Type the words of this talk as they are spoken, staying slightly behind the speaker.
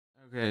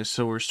Okay,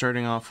 so we're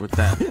starting off with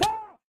that.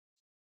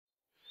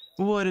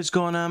 What is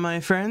going on, my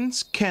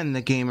friends? Ken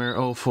the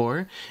Gamer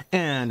 04,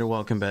 and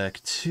welcome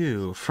back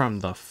to From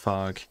the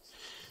Fog.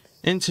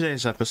 In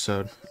today's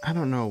episode, I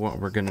don't know what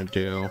we're gonna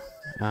do.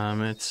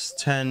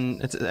 It's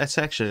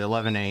actually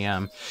 11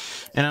 a.m.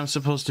 and I'm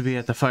supposed to be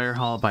at the fire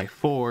hall by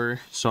 4,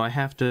 so I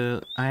have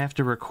to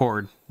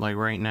record like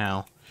right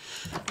now.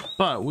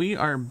 But we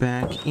are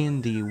back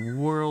in the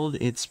world.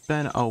 It's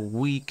been a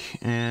week,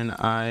 and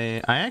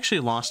I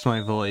actually lost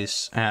my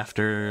voice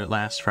after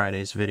last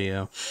Friday's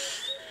video.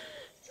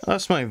 I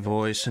lost my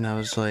voice, and I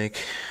was like,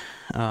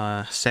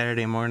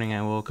 Saturday morning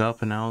I woke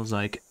up and I was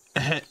like,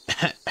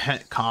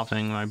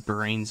 coughing my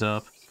brains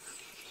up,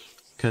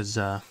 because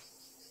I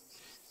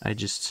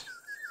just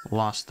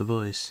lost the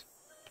voice.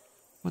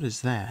 What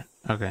is that?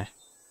 Okay.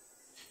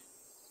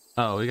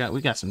 Oh,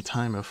 we got some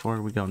time before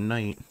we go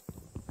night.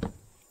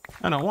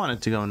 I don't want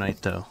it to go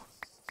night though.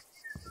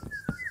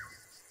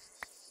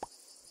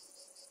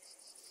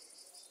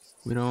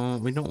 We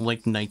don't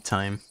like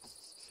nighttime.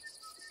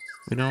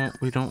 We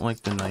don't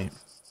like the night.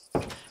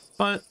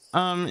 But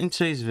in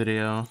today's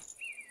video,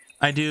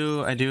 I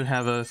do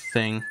have a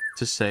thing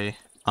to say.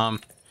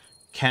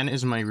 Ken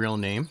is my real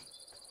name.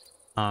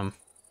 I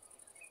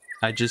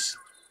just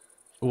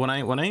when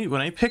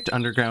I picked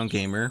Underground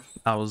Gamer,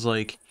 I was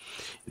like,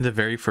 the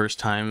very first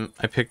time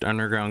I picked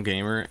Underground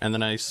Gamer, and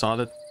then I saw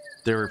that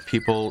there were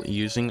people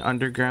using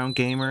Underground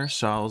Gamer,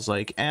 so I was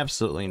like,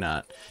 absolutely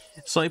not.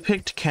 So I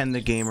picked Ken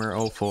the Gamer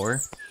 04,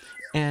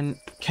 and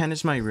Ken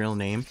is my real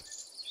name.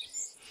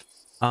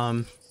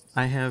 I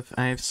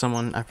have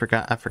someone, I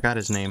forgot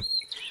his name,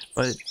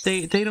 but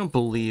they don't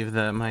believe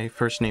that my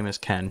first name is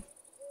Ken.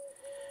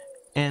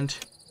 And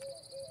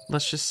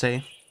let's just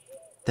say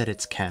that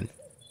it's Ken.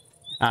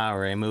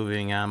 Alright,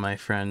 moving on, my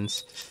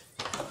friends.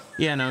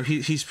 Yeah, no,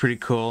 he's pretty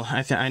cool.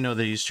 I know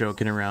that he's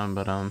joking around,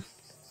 but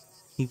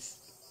he's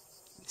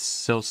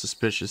so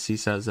suspicious. He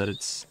says that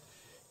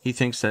he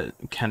thinks that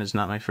Ken is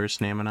not my first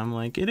name, and I'm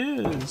like, it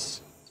is.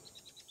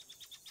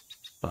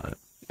 But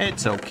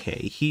it's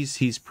okay.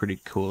 He's pretty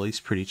cool. He's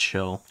pretty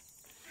chill.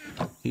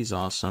 He's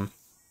awesome.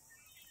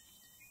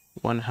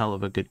 One hell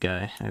of a good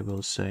guy, I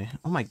will say.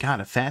 Oh my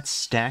god, a fat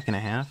stack and a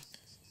half?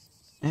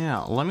 Yeah,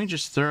 let me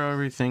just throw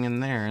everything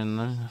in there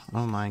and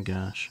oh my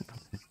gosh.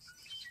 Okay.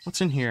 What's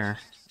in here?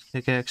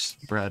 Pickaxe,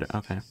 bread,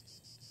 okay.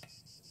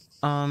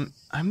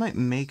 I might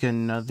make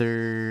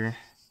another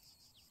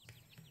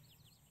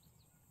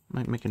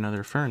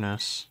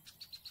furnace.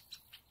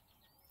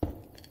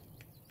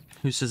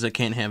 Who says I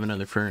can't have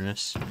another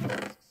furnace?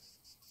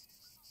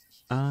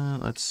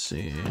 Let's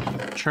see.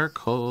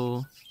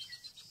 Charcoal.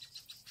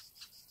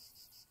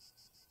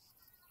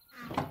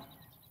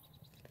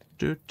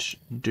 Doot,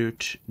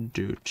 doot,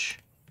 doot.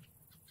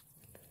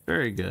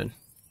 Very good.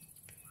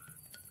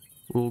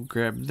 We'll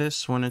grab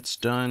this when it's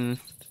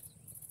done.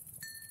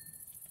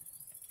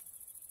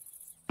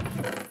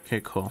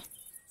 Okay, cool.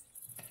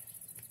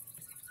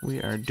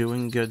 We are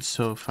doing good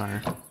so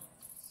far.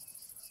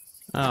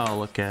 Oh,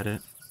 look at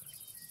it.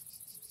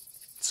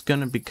 It's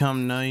gonna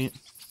become night.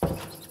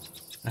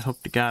 I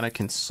hope to God I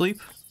can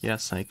sleep.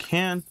 Yes, I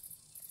can.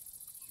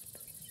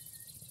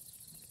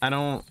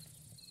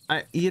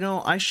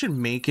 I should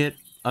make it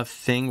a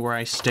thing where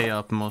I stay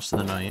up most of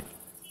the night.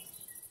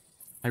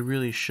 I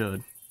really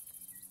should.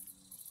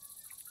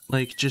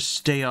 Like, just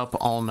stay up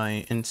all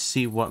night and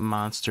see what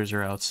monsters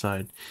are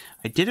outside.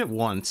 I did it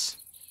once,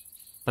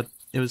 but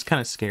it was kind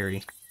of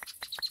scary.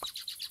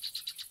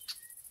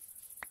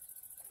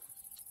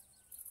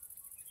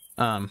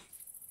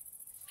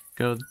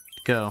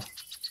 Go.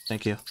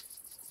 Thank you.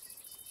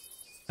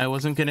 I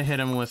wasn't gonna hit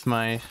him with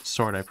my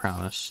sword, I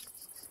promise.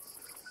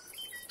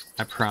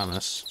 I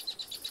promise.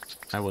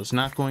 I was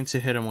not going to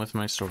hit him with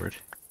my sword.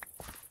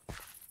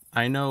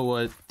 I know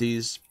what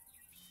these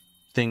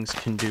things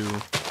can do.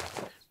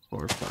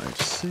 4, 5,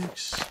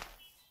 6.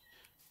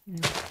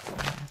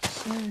 5,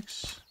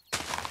 6.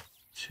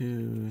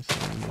 2,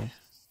 3.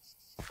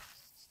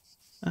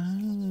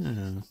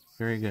 Oh,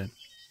 very good.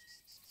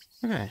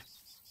 Okay.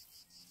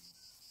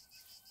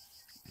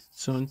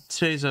 So in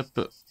today's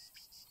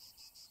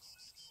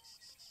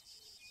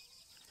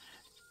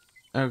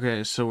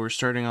okay, so we're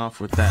starting off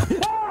with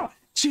that.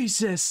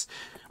 Jesus!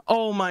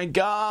 Oh my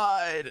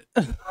god!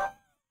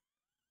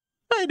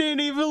 I didn't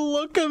even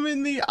look him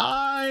in the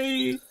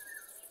eye!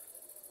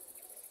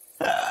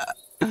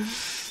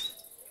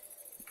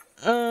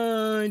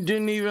 I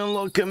didn't even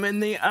look him in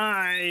the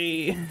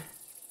eye!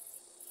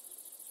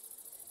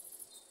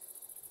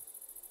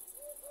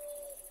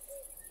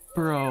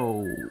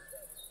 Bro.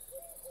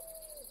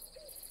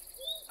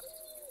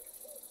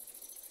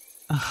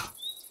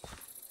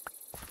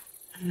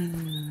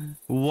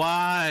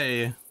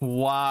 Why?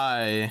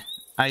 Why?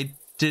 I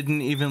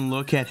didn't even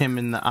look at him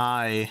in the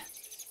eye.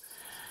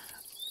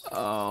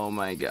 Oh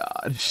my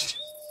gosh.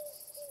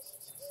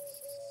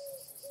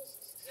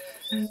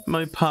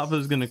 My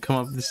papa's gonna come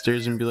up the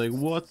stairs and be like,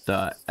 what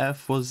the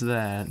F was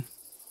that?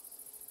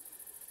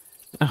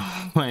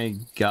 Oh my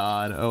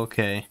god,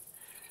 okay.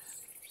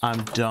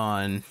 I'm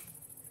done.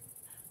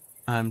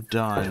 I'm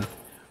done.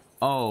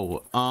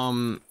 Oh,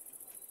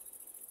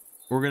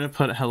 we're gonna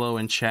put hello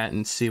in chat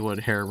and see what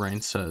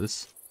Harebrain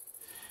says.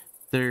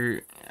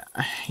 There,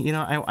 you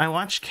know, I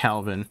watched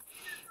Calvin,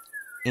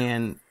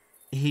 and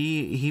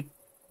he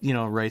you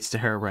know, writes to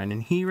Harebrain,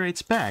 and he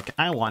writes back.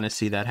 I want to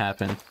see that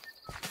happen.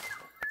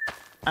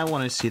 I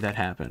want to see that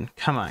happen.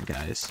 Come on,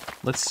 guys.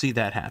 Let's see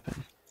that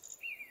happen.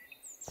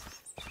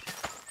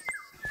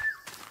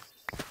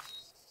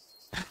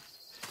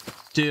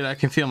 Dude, I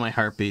can feel my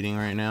heart beating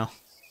right now.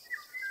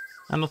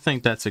 I don't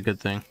think that's a good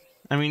thing.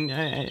 I mean,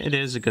 it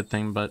is a good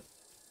thing, but...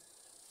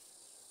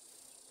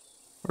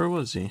 Where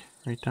was he?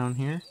 Right down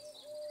here?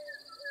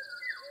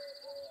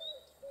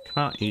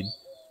 Come out, you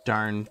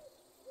darn...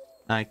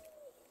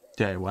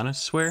 Did I want to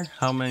swear?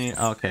 How many?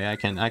 Okay, I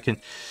can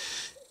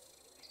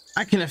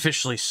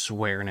officially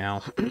swear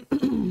now.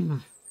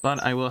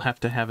 But I will have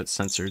to have it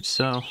censored,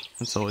 so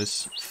it's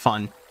always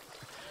fun.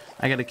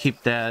 I gotta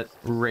keep that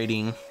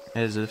rating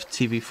as a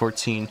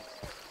TV-14,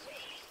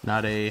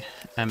 not a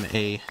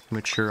MA,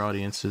 mature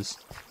audiences.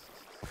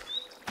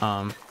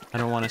 I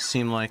don't want to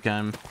seem like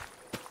I'm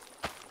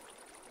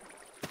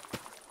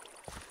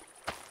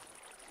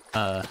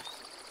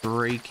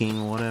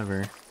breaking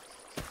whatever.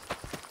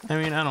 I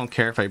mean, I don't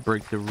care if I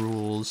break the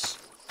rules.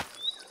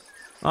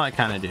 Well, I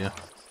kind of do.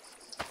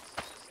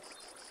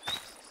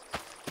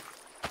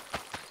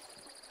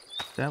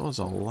 That was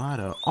a lot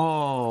of...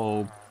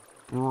 Oh,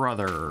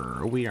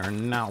 brother. We are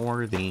not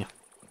worthy.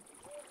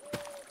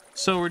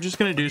 So we're just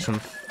going to do some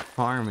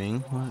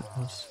farming. What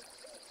was...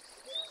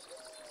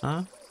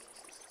 Huh?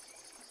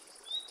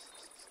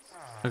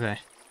 Okay.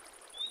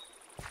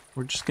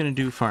 We're just going to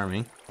do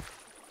farming.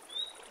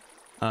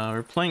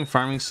 We're playing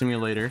Farming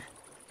Simulator.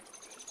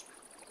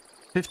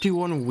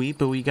 51 wheat,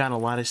 but we got a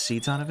lot of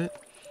seeds out of it.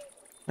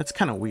 That's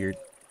kind of weird,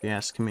 if you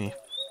ask me.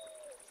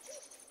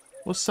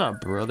 What's up,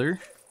 brother?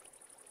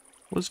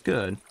 What's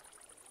good?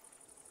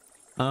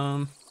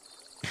 I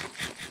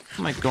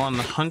might go on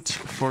the hunt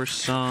for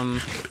some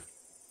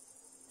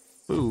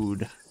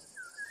food.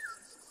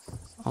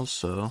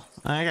 Also,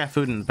 I got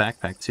food in the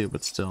backpack too,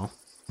 but still.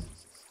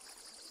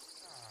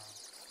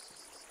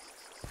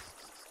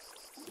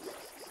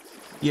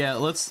 Yeah,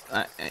 let's...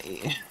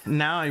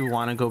 now I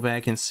want to go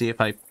back and see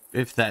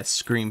if that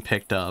scream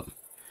picked up.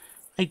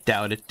 I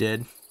doubt it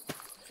did.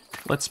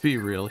 Let's be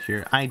real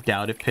here. I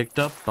doubt it picked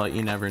up, but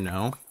you never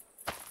know.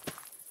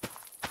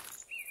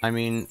 I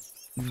mean,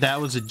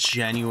 that was a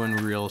genuine,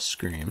 real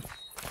scream.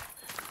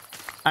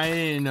 I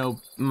didn't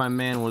know my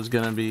man was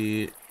gonna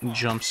be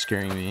jump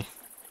scaring me.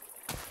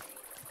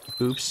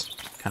 Oops,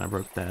 kind of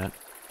broke that.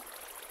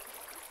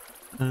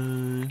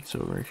 It's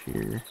over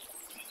here.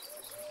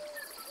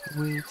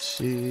 Wheat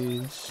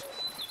seeds.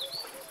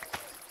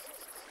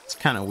 It's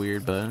kind of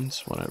weird, but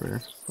it's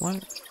whatever.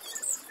 What?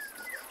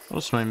 What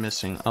else am I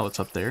missing? Oh, it's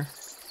up there.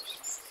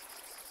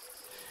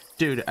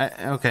 Dude,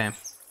 okay.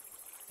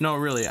 No,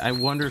 really, I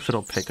wonder if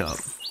it'll pick up.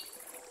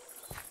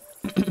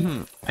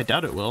 I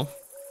doubt it will.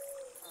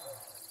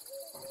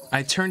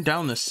 I turned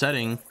down the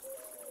setting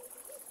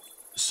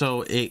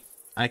so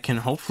I can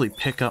hopefully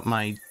pick up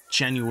my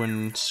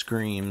genuine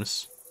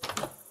screams.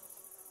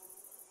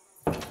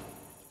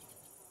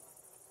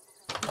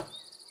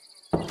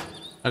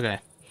 Okay.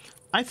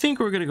 I think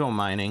we're gonna go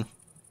mining.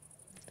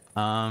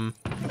 I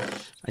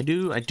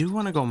do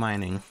want to go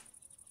mining.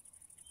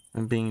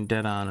 I'm being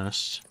dead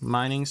honest.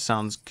 Mining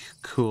sounds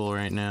cool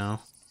right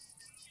now.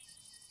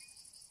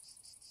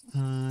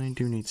 I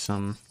do need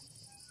some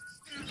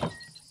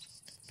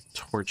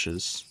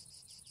torches.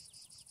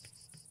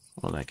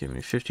 Will that give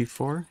me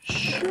 54?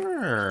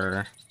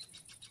 Sure.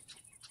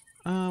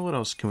 What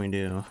else can we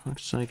do?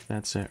 Looks like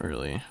that's it,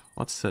 really.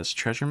 What's this?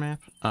 Treasure map?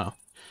 Oh.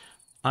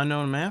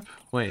 Unknown map?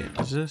 Wait,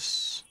 is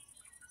this...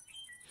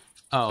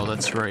 Oh,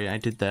 that's right. I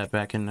did that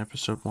back in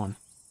episode 1.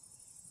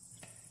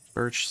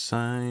 Birch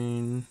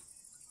sign.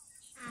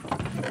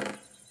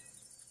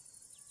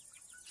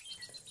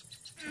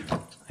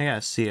 I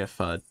gotta see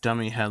if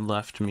Dummy had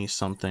left me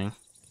something.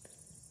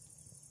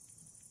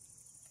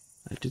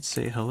 I did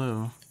say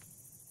hello.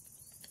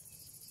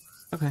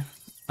 Okay.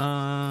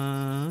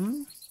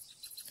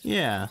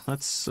 Yeah,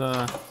 let's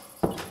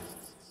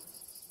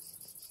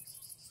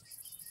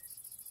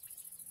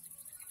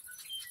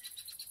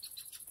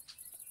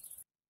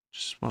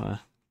just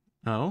wanna...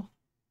 Oh?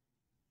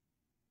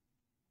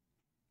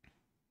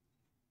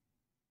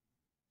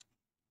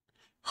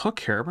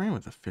 Hook Harebrain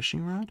with a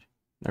fishing rod?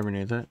 Never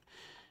knew that.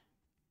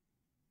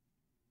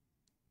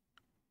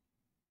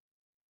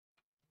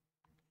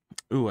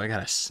 Ooh, I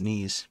gotta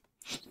sneeze.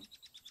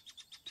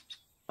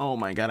 Oh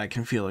my god, I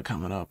can feel it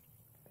coming up.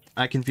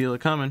 I can feel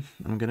it coming.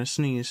 I'm gonna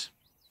sneeze.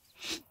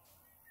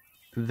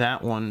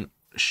 That one,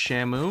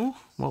 Shamu?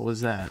 What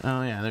was that?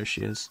 Oh yeah, there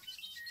she is.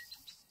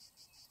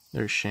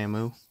 There's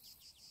Shamu.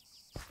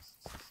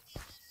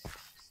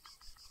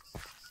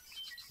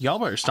 Y'all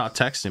better stop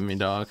texting me,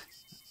 dog.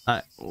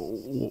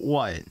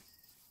 What?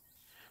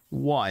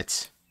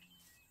 What?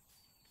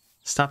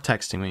 Stop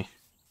texting me.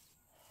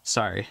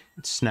 Sorry,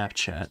 it's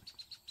Snapchat.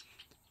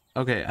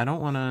 Okay, I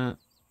don't wanna...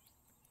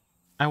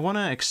 I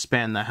wanna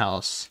expand the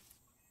house.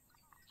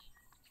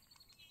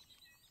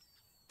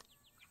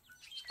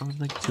 I would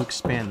like to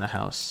expand the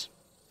house.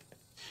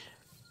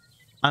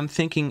 I'm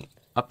thinking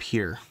up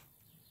here.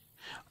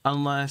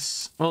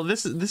 Unless, well,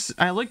 this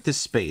I like this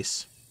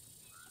space.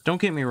 Don't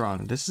get me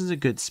wrong, this is a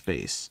good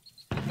space.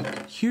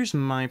 Here's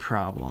my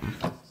problem.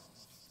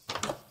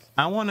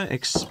 I want to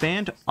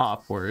expand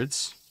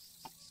upwards,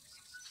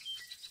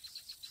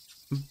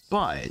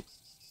 but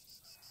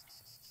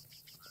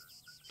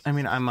I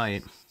mean, I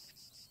might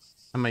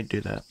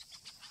do that.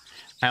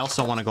 I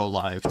also want to go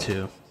live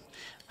too.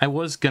 I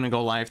was gonna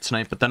go live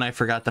tonight, but then I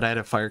forgot that I had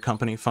a fire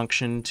company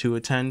function to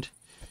attend.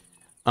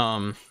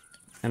 And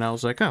I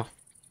was like, oh,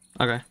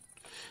 okay.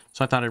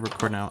 So I thought I'd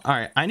record now. All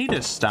right, I need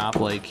to stop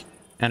like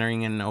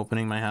entering and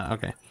opening my house.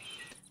 Okay,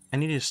 I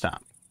need to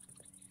stop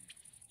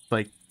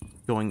like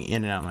going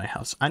in and out of my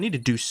house. I need to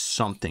do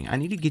something. I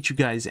need to get you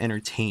guys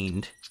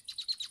entertained.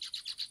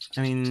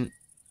 I mean,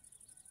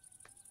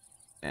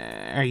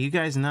 are you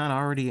guys not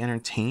already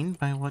entertained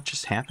by what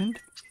just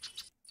happened?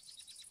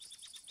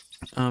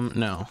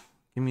 No.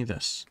 Give me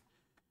this.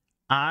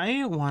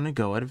 I want to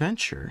go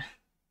adventure.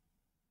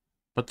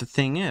 But the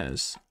thing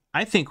is,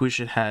 I think we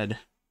should head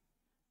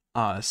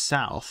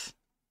south.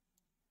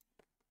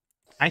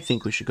 I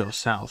think we should go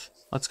south.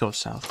 Let's go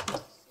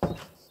south.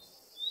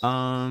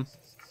 Oh.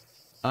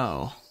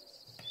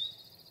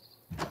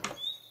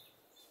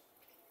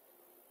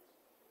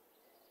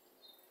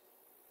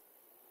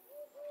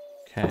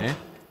 Okay.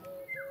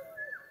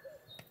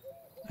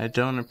 I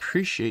don't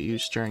appreciate you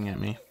staring at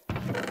me.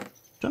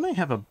 Don't I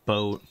have a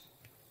boat?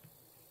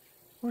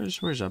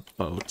 Where's a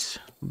boat?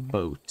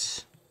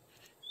 Boat.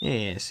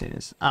 Yes, it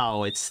is.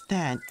 Oh, it's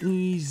that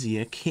easy.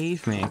 A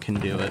caveman can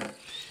do it.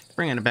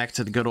 Bringing it back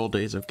to the good old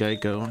days of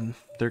Geico and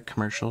their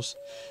commercials.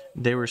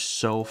 They were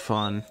so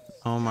fun.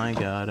 Oh my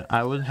god.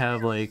 I would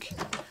have, like,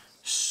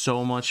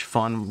 so much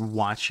fun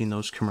watching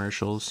those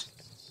commercials.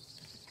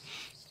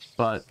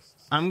 But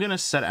I'm gonna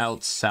set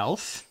out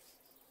south.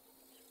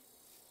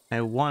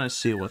 I want to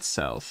see what's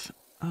south.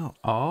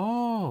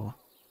 Oh.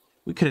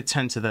 We could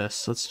attend to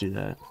this. Let's do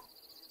that.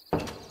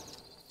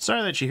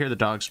 Sorry that you hear the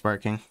dogs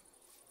barking.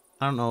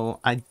 I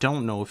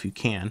don't know if you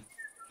can.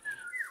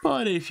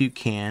 But if you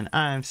can,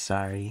 I'm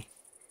sorry.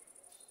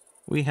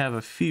 We have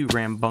a few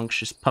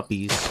rambunctious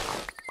puppies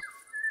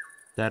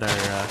that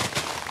are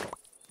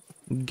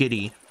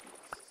giddy.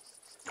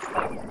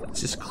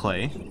 Is this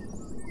clay?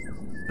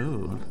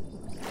 Ooh.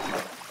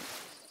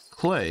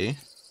 Clay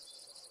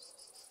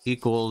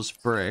equals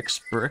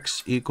bricks.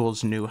 Bricks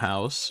equals new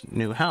house.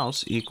 New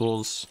house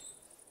equals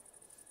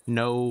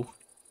no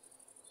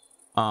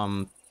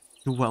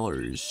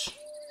dwellers.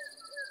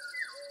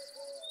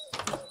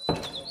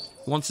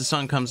 Once the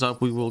sun comes up,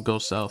 we will go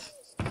south.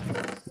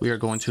 We are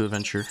going to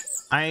adventure.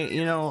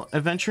 You know,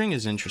 adventuring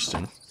is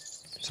interesting.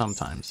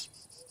 Sometimes.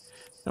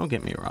 Don't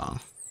get me wrong.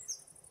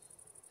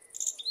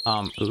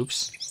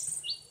 Oops.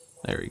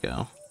 There we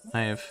go.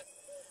 I have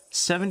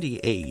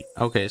 78.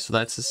 Okay, so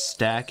that's a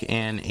stack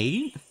and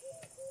 8?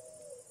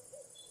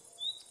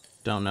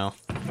 Don't know.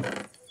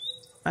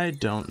 I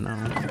don't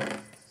know.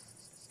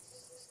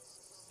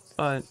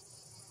 But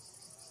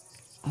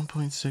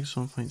 1.6,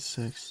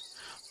 1.6.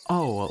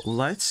 Oh,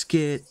 let's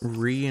get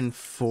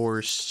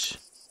reinforced.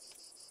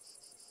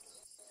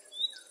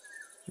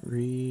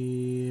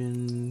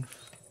 Wait,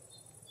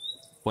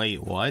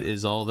 what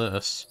is all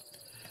this?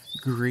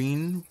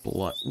 Green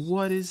blood.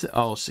 What is it?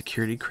 Oh,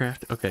 security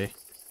craft. Okay.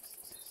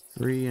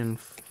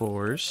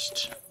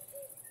 Reinforced.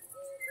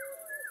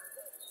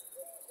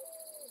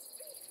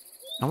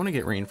 I want to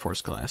get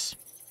reinforced glass.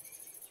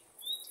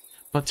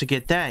 But to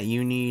get that,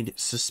 you need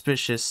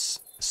suspicious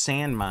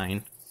sand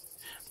mine.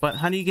 But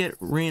how do you get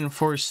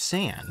reinforced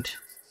sand?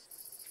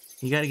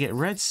 You gotta get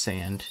red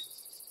sand.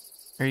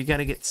 Or you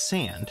gotta get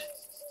sand.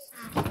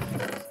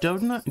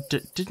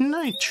 Didn't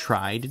I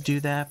try to do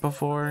that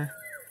before?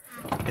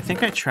 I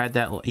think I tried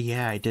that.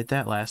 Yeah, I did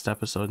that last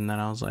episode, and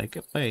then I was like,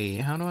 wait,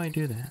 how do I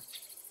do that?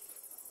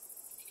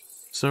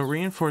 So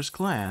reinforced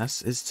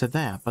glass is to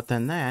that, but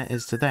then that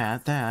is to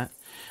that.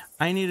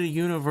 I need a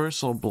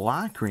universal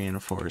block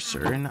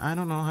reinforcer, and I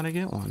don't know how to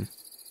get one.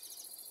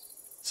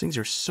 These things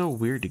are so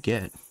weird to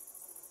get.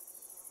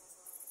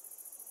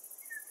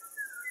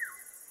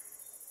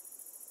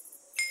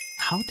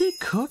 How'd they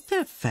cook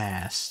that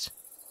fast?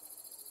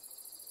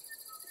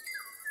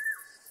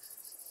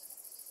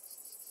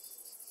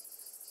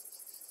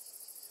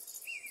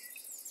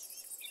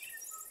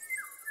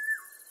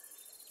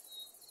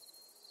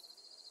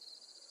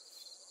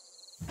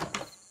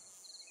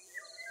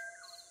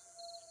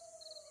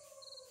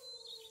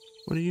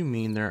 What do you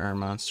mean there are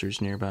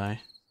monsters nearby?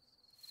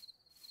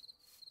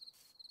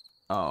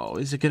 Oh,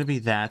 is it gonna be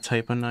that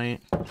type of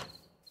night?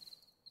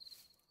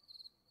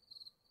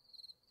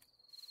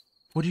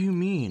 What do you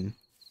mean?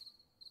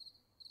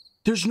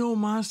 There's no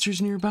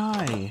monsters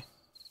nearby.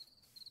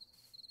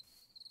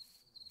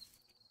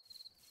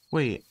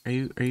 Wait, are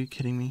you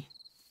kidding me?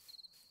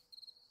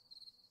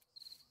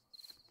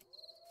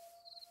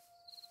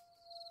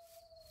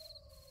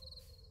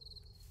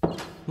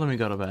 Let me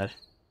go to bed.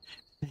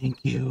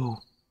 Thank you.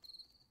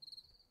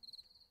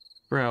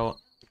 Bro,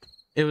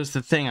 it was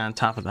the thing on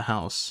top of the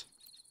house.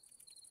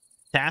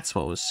 That's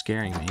what was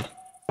scaring me.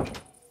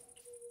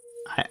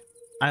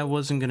 I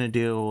wasn't gonna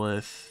deal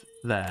with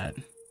that.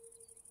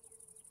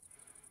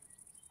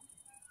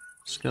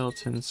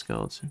 Skeleton,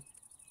 skeleton.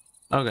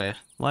 Okay,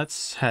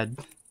 let's head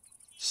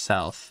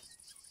south.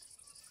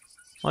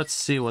 Let's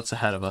see what's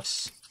ahead of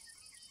us.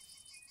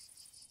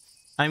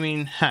 I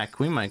mean, heck,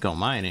 we might go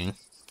mining.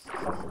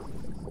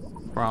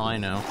 For all I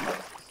know.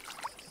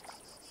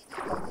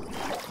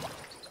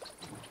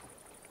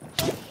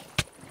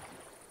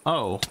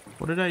 Oh,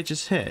 what did I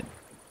just hit?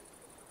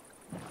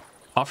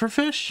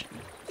 Pufferfish?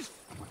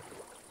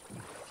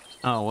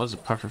 Oh, it was a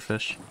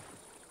pufferfish.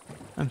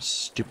 Them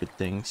stupid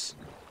things.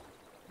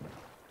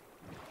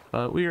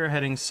 But we are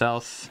heading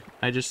south.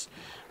 I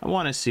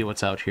want to see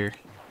what's out here.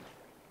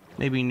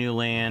 Maybe new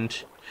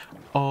land.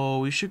 Oh,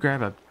 we should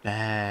grab a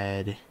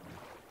bed.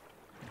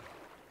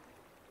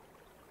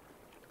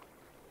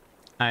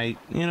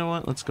 You know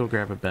what? Let's go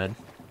grab a bed.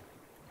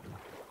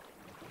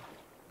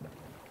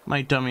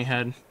 My dummy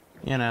head,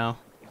 you know,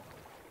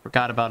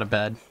 forgot about a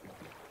bed.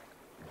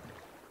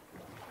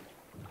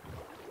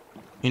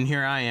 And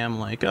here I am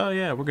like, oh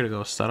yeah, we're gonna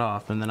go set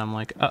off. And then I'm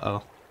like,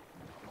 uh-oh,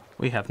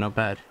 we have no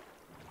bed.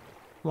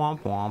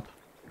 Womp womp.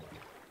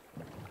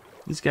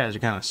 These guys are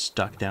kind of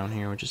stuck down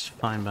here, which is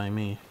fine by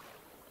me.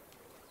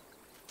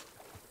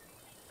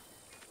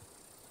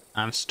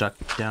 I'm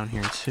stuck down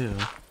here too.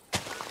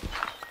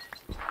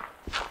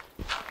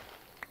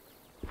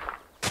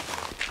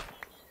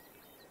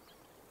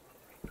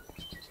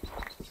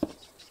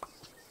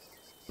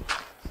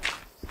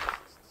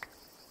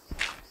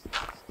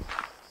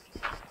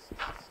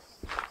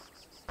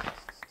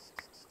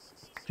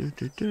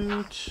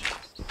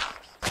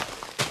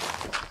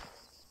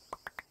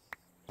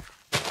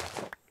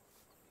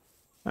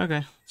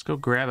 Okay, let's go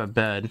grab a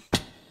bed.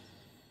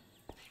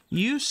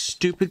 You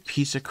stupid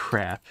piece of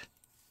crap.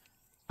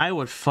 I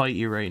would fight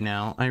you right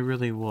now. I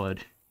really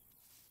would.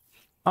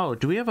 Oh,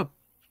 do we have a...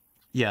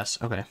 Yes,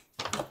 okay.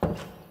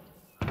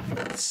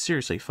 Let's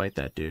seriously fight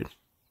that dude.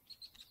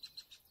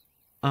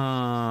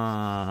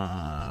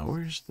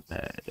 Where's the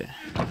bed?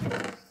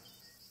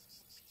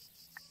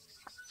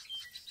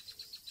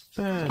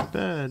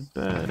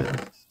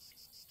 Bed.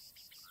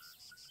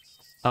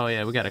 Oh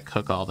yeah, we gotta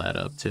cook all that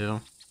up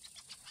too.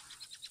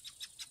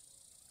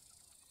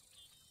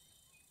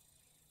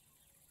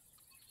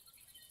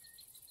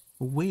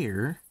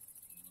 Where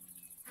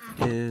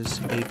is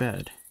a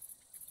bed?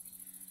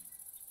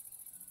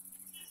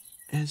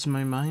 Is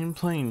my mind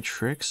playing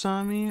tricks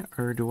on me,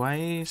 or do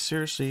I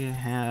seriously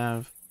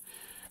have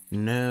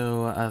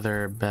no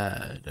other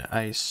bed?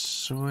 I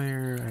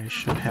swear I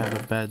should have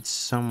a bed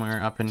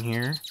somewhere up in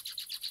here.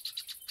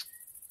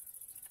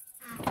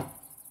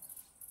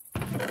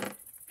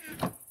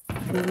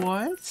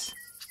 What?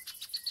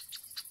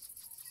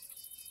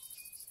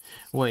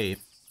 Wait,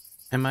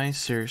 am I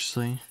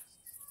seriously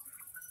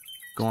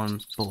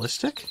going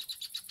ballistic?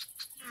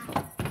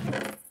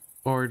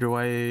 Or do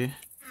I...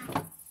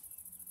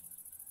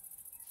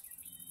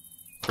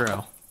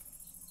 Bro.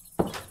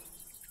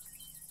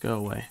 Go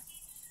away.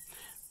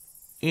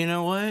 You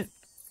know what?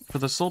 For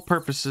the sole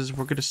purposes,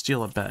 we're gonna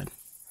steal a bed.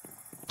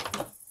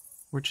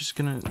 We're just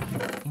gonna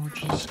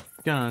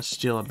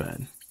steal a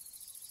bed.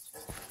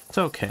 It's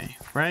okay,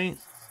 right?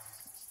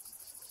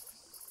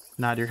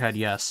 Nod your head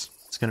yes.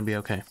 It's gonna be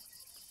okay.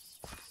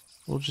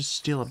 We'll just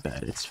steal a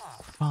bed. It's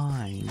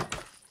fine.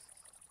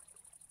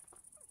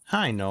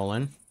 Hi,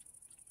 Nolan.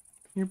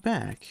 You're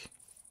back.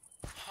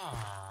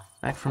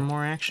 Back for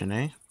more action,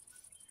 eh?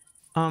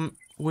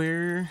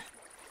 Where...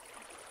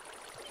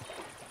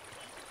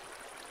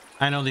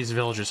 I know these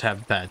villagers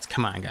have beds.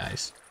 Come on,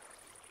 guys.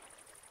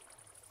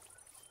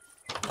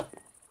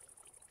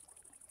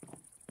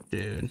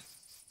 Dude.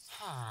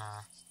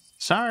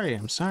 Sorry,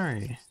 I'm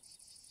sorry.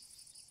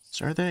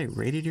 Sorry that I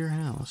raided your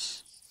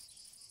house.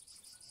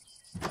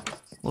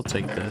 We'll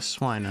take this.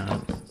 Why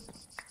not?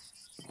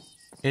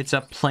 It's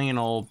a plain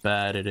old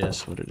bed. It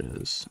is what it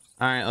is.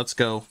 Alright, let's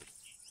go.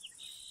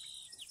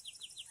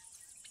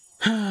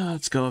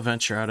 Let's go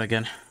adventure out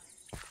again.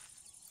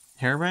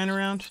 Herobrine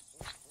around?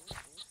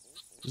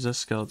 Is a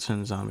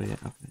skeleton zombie?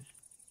 Okay.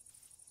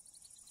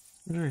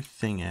 Where's our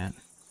thing at?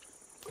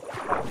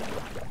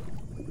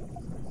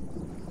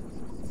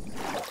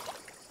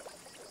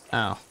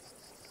 Oh.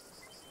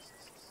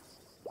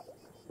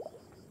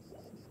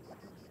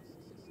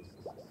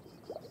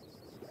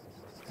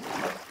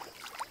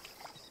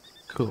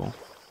 Cool.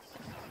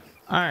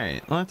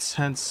 Alright, let's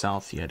head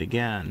south yet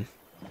again.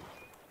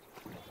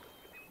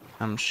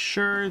 I'm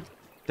sure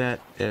that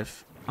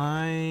if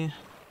I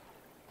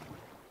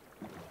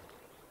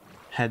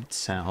head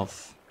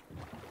south,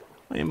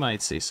 we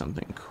might see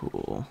something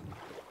cool.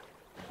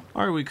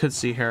 Or we could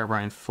see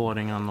Herobrine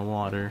floating on the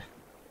water.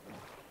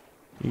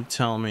 You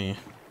tell me.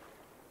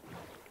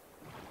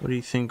 What do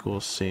you think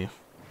we'll see?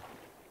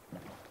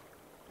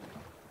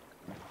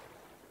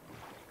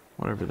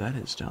 Whatever that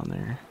is down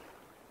there.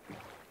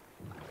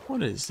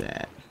 What is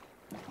that?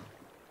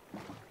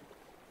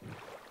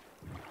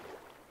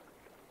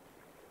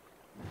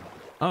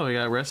 Oh, we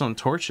got redstone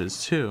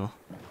torches too.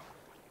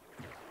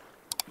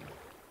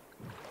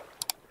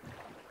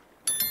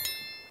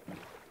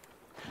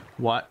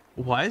 What?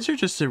 Why is there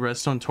just a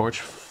redstone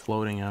torch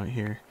floating out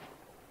here?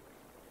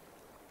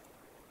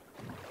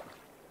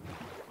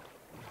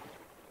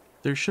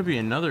 There should be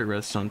another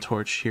redstone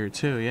torch here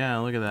too. Yeah,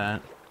 look at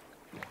that.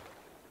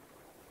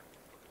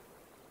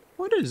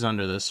 What is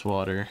under this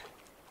water?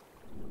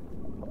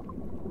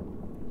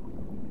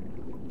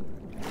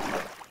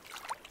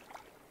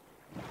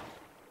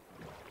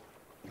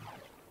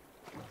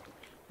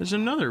 There's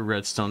another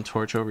redstone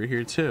torch over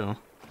here too.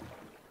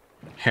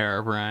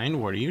 Herobrine,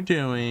 what are you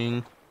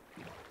doing?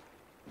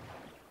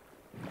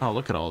 Oh,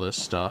 look at all this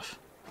stuff.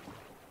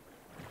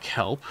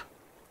 Kelp.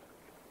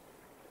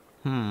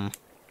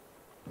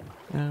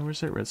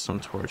 Where's that redstone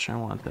torch? I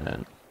want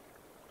that.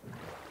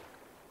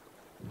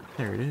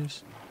 There it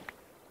is.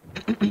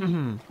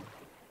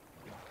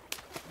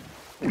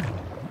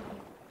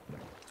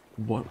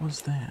 What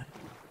was that?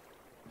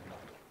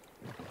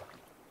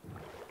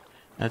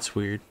 That's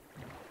weird.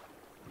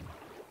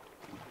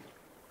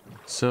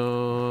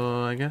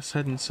 So, I guess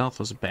heading south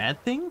was a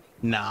bad thing?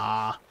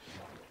 Nah.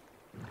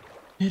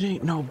 It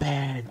ain't no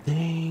bad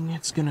thing.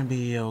 It's gonna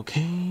be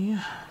okay.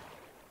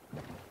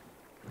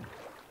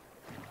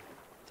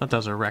 Thought that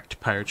was a wrecked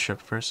pirate ship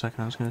for a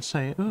second. I was gonna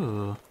say,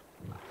 ooh.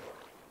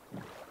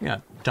 We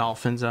got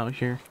dolphins out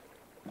here.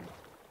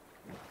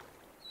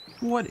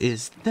 What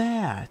is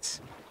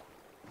that?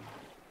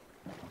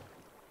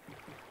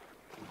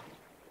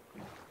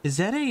 Is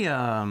that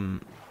a,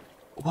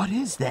 what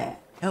is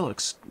that? That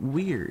looks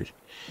weird.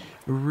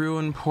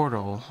 Ruin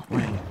portal.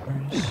 Wait,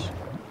 where's...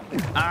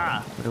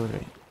 Ah!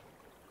 Wait.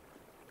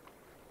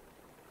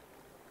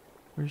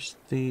 Where's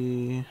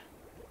the...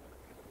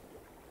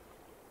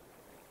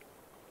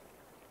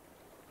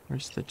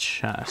 Where's the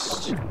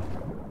chest?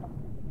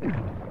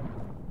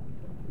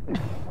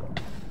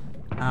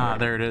 Ah,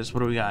 there it is.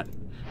 What do we got?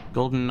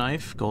 Golden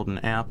knife, golden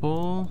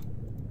apple,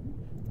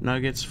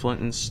 nuggets,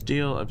 flint and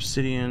steel,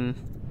 obsidian.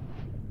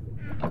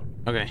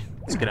 Okay,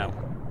 let's get out.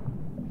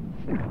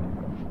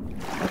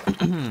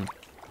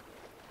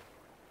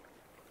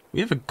 We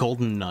have a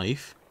golden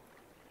knife.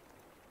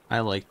 I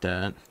like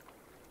that.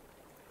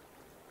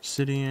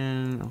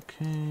 Obsidian,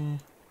 okay.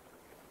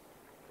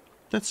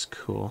 That's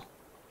cool.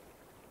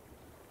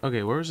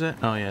 Okay, where was that?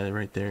 Oh yeah, they're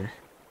right there.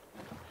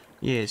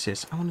 Yes.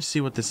 I want to see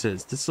what this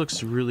is. This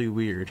looks really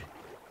weird.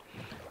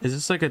 Is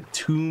this like a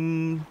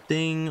tomb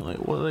thing?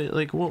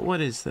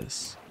 What is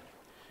this?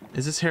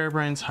 Is this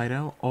Herobrine's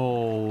hideout?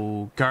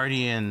 Oh,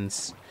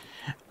 Guardians.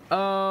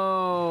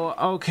 Oh,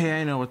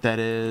 okay, I know what that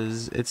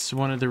is. It's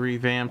one of the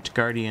revamped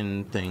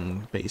Guardian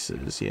thing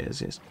bases.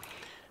 Yes.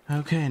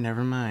 Okay,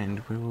 never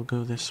mind. We will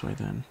go this way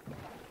then.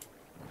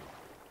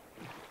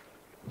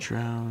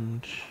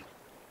 Drowned.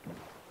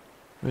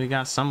 We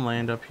got some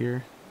land up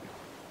here.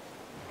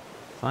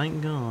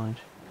 Thank God.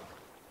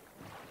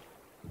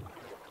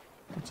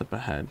 What's up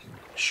ahead?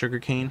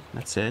 Sugarcane?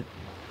 That's it.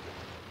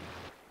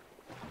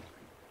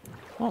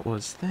 What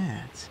was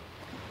that?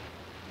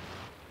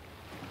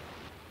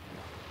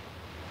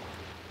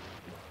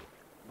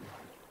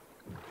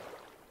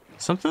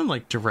 Something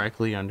like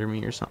directly under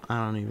me or something.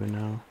 I don't even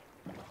know.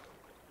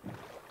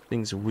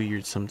 Things are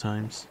weird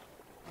sometimes.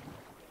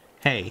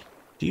 Hey,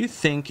 do you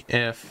think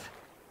if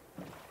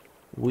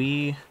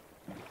we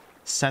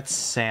set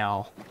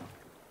sail...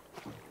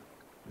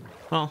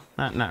 Well,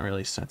 not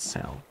really set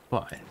sail,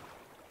 but...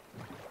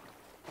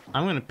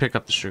 I'm gonna pick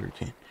up the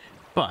sugarcane.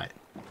 But,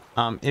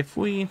 if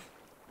we...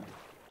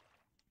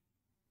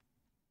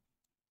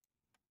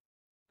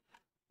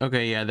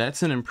 Okay, yeah,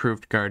 that's an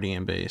improved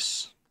Guardian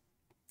base.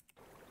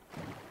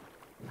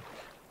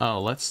 Oh,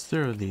 let's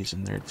throw these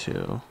in there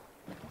too.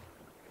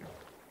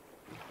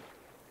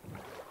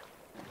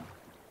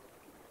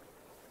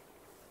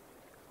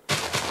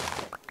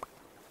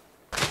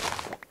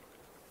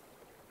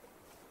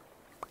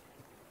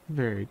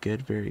 Very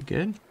good, very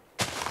good.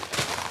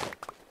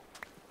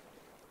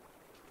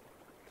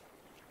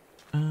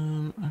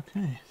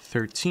 Okay,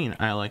 13.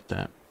 I like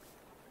that.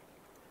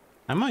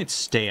 I might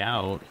stay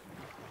out.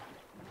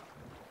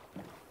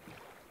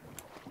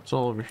 It's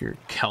all over here.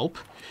 Kelp?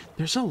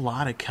 There's a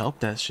lot of kelp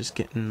that's just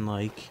getting,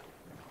 like...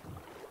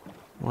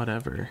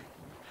 whatever.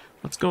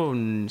 Let's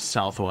go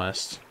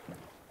southwest.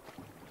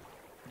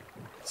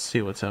 Let's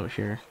see what's out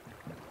here.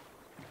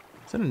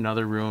 Is that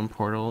another ruin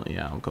portal?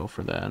 Yeah, I'll go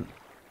for that.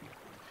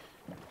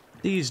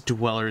 These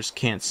dwellers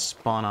can't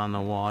spawn on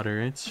the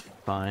water. It's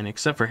fine,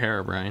 except for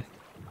Herobrine.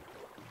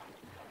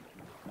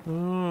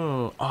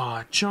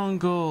 Oh,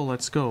 jungle.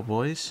 Let's go,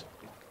 boys.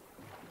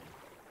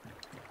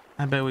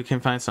 I bet we can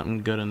find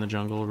something good in the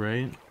jungle,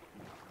 right?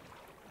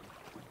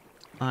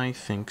 I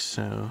think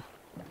so.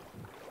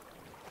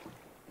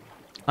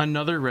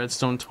 Another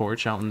redstone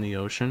torch out in the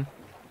ocean.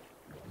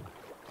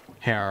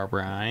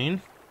 Herobrine.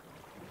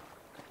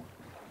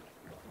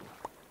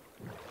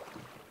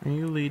 Are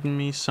you leading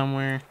me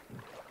somewhere?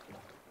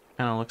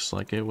 Kinda looks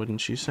like it,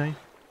 wouldn't you say?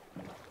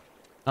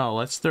 Oh,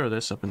 let's throw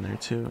this up in there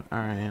too.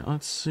 Alright,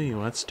 let's see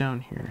what's down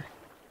here.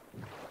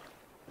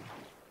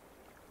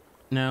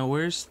 Now,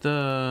 where's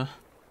the...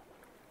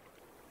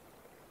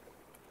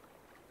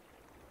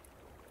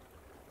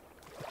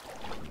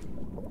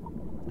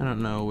 I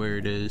don't know where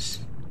it is.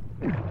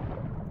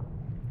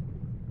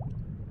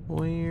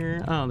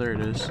 Where? Oh, there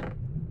it is.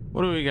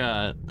 What do we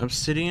got?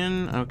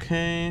 Obsidian.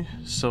 Okay.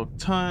 Silk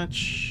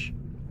touch.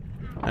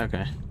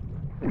 Okay.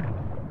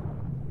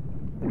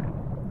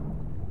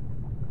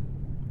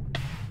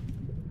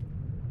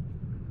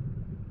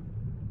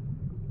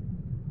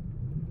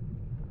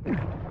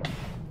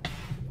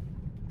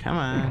 Come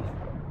on.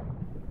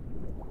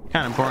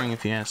 Kind of boring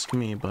if you ask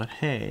me, but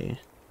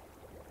hey.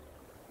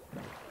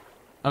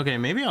 Okay,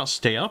 maybe I'll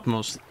stay up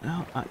most...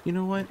 you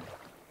know what?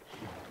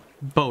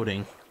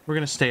 Boating. We're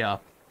gonna stay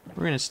up.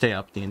 We're gonna stay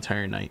up the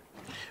entire night.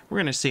 We're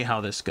gonna see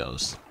how this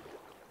goes.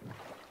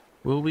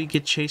 Will we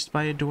get chased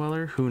by a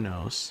dweller? Who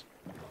knows?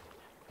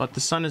 But the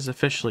sun is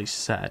officially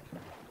set.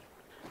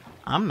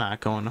 I'm not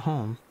going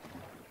home.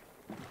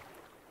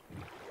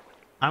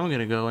 I'm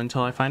gonna go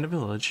until I find a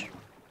village.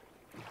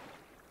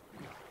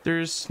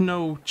 There's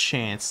no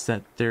chance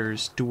that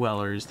there's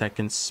dwellers that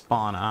can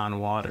spawn on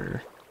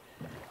water.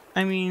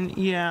 I mean,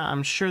 yeah,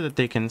 I'm sure that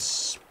they can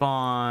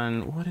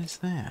spawn... What is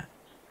that?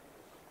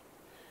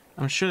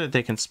 I'm sure that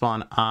they can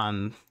spawn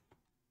on...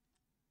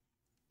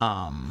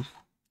 Oh,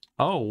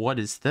 what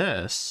is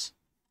this?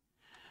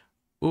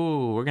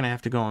 Ooh, we're gonna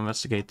have to go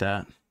investigate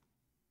that.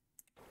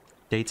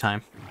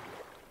 Daytime.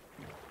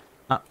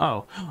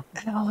 Oh.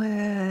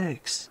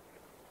 Alex!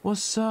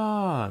 What's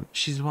up?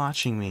 She's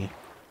watching me.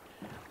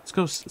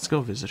 Let's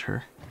go visit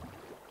her.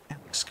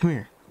 Alex, come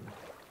here.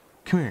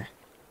 Come here.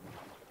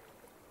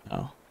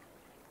 Oh.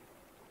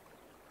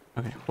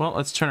 Okay, well,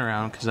 let's turn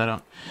around because I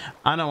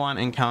don't want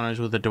encounters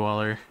with a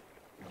dweller.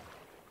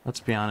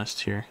 Let's be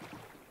honest here.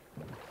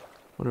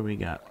 What do we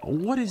got?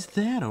 What is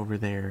that over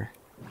there?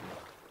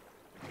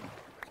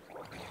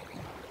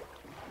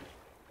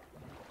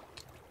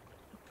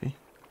 Okay.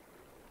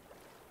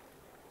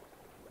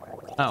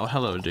 Oh,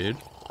 hello, dude.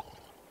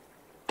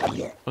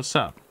 What's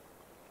up?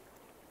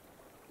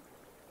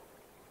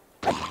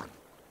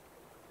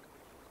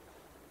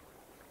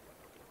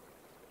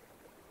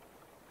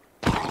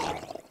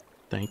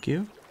 Thank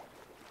you.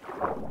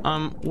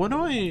 What do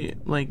I,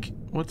 like,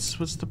 what's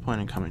the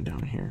point of coming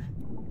down here?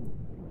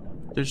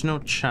 There's no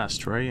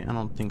chest, right? I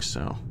don't think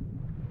so.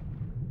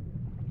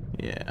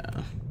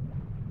 Yeah.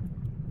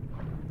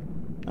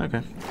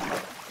 Okay.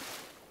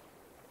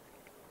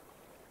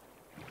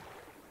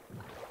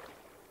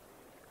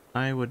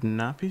 I would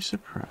not be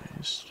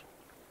surprised.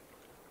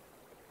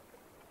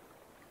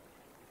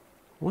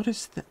 What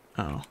is that?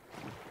 Oh.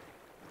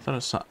 I thought I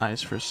saw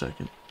eyes for a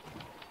second.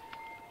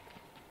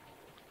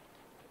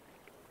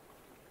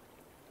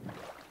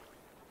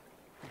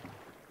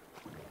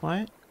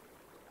 What?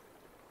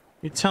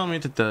 You telling me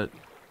that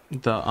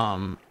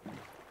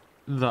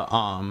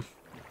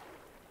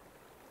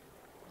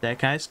that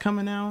guy's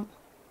coming out?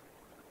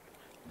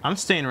 I'm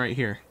staying right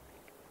here.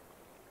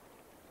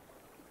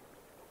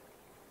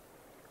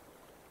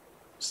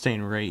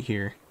 Staying right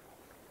here.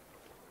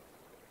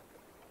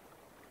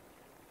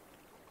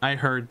 I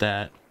heard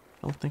that.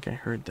 I don't think I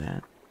heard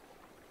that.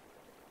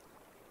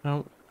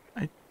 No,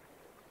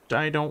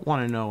 I don't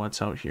want to know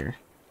what's out here.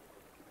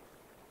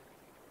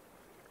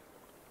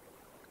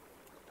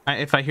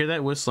 If I hear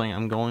that whistling,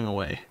 I'm going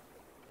away.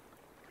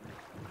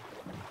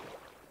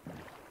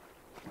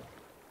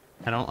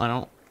 I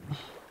don't...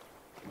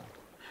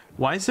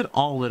 Why is it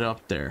all lit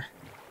up there?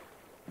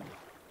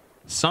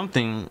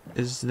 Something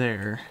is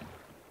there.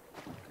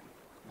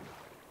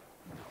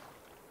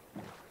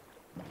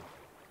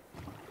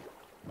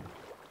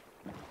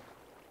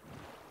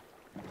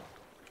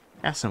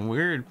 Got some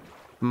weird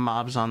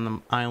mobs on the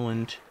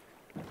island.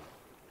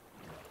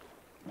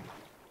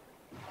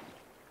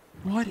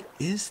 What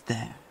is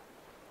that?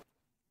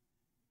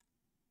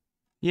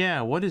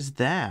 Yeah, what is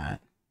that?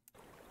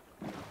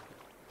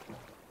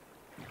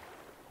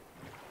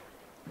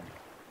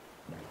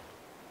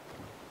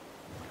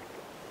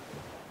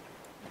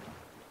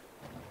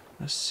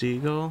 A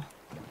seagull?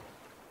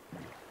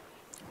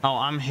 Oh,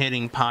 I'm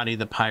hitting Potty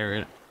the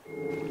pirate.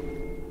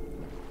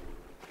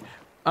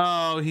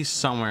 Oh, he's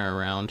somewhere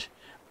around.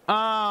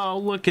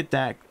 Oh, look at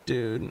that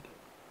dude.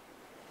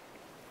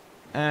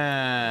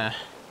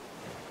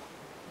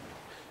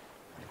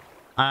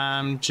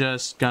 I'm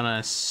just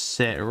gonna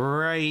sit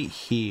right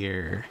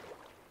here.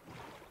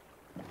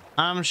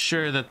 I'm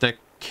sure that the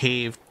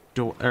cave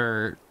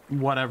or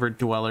whatever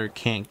dweller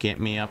can't get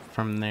me up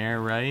from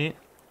there, right?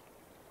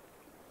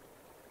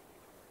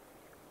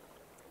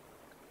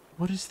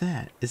 What is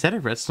that? Is that a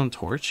redstone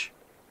torch?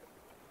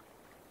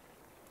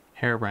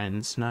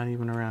 Herobrine's not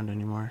even around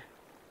anymore.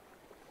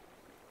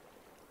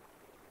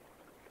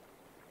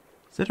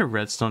 Is that a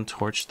redstone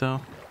torch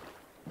though?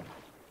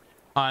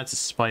 Oh, it's a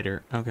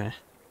spider. Okay.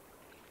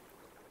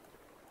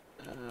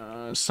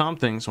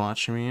 Something's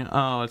watching me.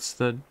 Oh, it's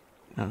the...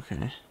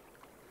 Okay.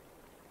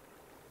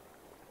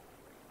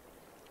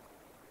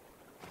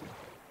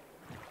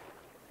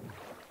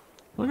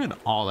 Look at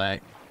all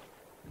that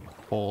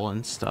coal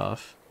and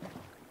stuff.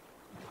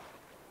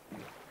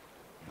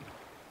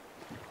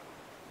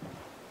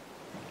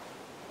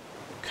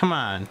 Come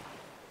on.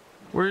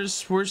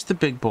 Where's the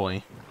big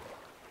boy?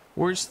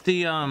 Where's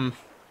the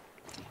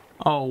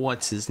Oh,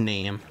 what's his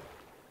name?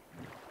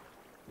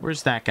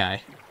 Where's that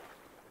guy?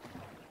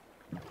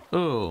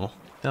 Oh,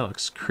 that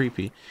looks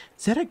creepy.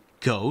 Is that a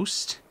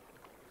ghost?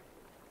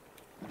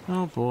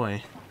 Oh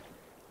boy.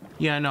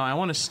 Yeah, no, I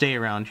want to stay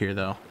around here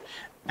though.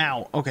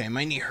 Ow. Okay,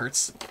 my knee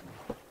hurts.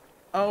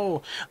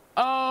 Oh.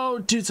 Oh,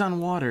 dude's on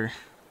water.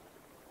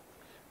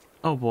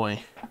 Oh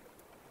boy.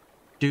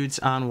 Dude's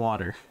on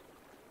water.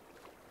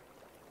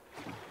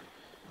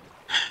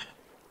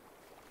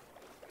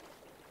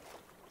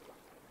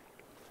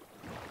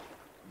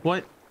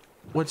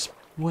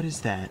 What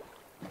is that?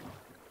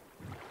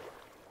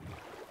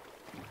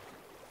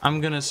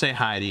 I'm gonna say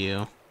hi to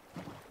you.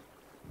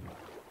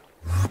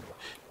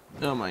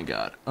 Oh my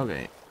god.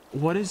 Okay.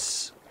 What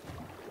is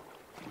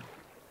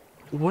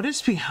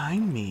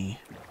behind me?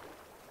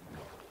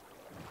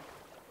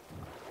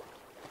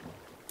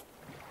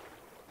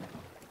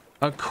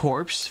 A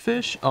corpse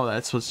fish? Oh,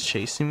 that's what's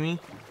chasing me?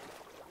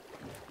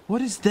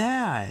 What is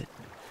that?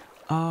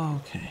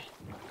 Oh, okay.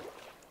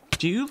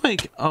 Do you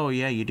like... Oh,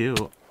 yeah, you do.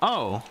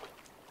 Oh.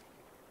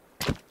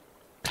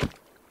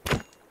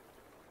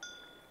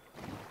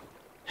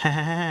 Ha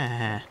ha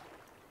ha.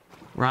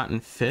 Rotten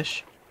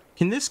fish.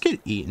 Can this get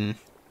eaten?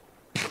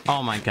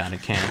 Oh my god,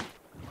 it can.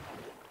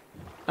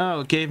 Oh,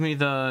 it gave me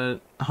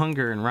the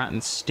hunger and rotten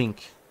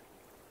stink.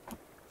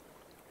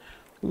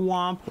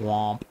 Womp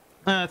womp.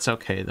 That's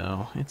okay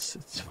though.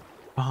 It's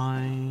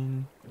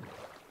fine.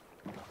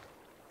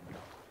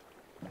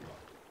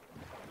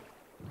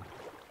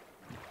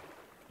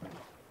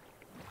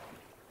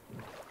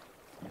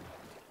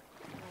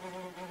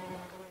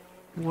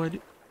 What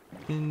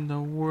in the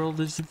world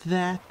is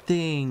that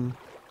thing?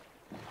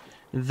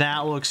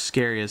 That looks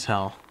scary as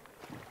hell.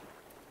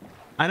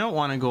 I don't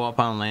want to go up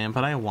on land,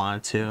 but I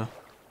want to.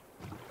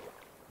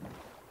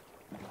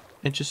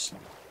 It just...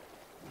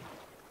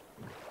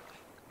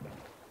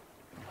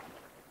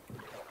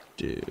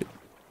 Dude.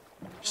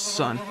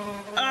 Son.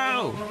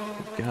 Oh!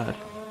 God.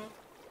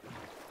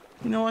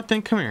 You know what,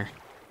 then? Come here.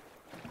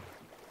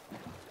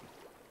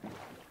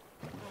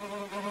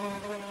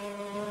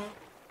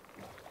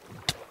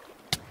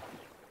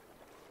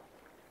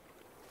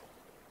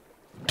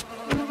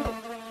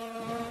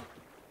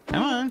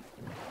 Come on.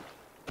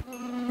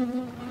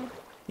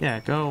 Yeah,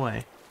 go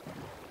away.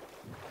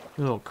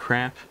 You little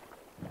crap.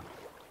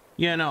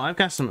 Yeah, no, I've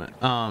got some,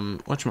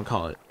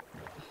 whatchamacallit?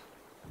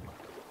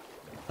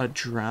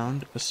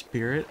 A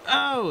spirit?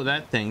 Oh,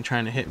 that thing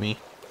trying to hit me.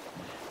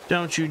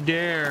 Don't you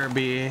dare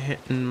be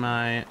hitting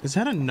my... Is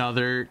that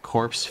another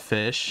corpse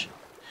fish?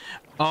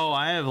 Oh,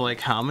 I have like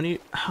how many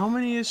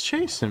is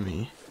chasing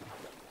me?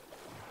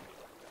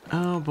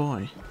 Oh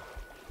boy.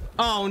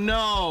 Oh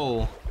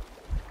no!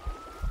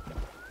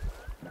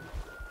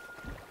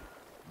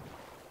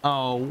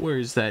 Oh,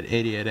 where's that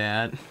idiot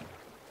at?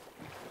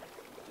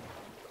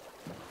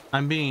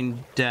 I'm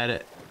being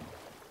dead.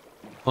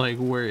 Like,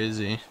 where is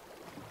he?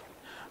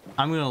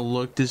 I'm gonna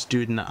look this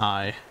dude in the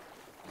eye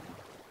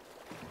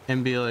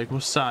and be like,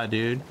 what's up,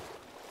 dude?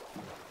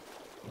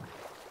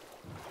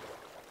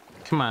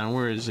 Come on,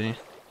 where is he?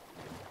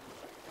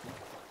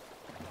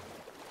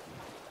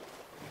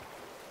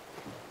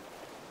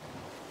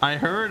 I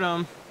heard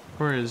him.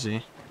 Where is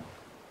he?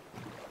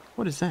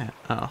 What is that?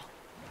 Oh,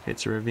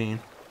 it's a ravine.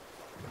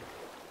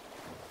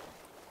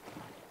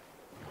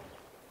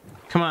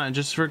 Come on,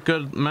 just for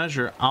good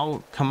measure,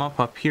 I'll come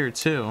up here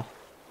too.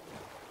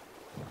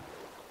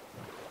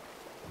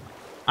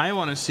 I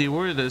want to see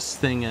where this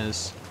thing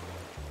is.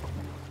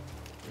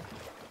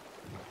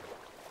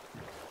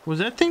 Was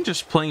that thing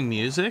just playing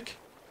music?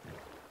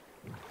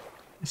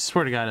 I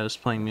swear to God, I was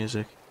playing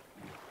music.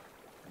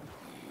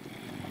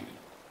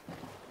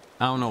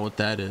 I don't know what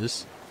that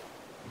is.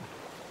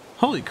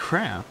 Holy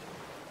crap.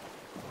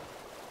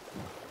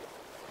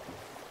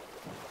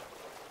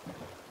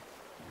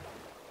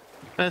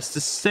 Best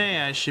to say,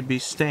 I should be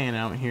staying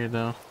out here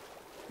though.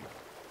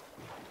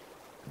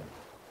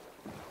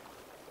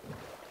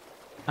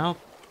 Oh,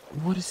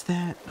 what is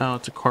that? Oh,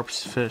 it's a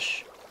corpse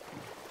fish.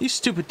 These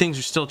stupid things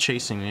are still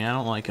chasing me. I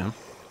don't like them.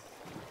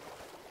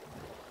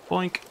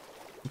 Boink.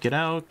 Get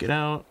out, get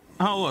out.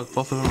 Oh, look,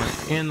 both of them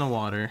are in the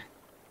water.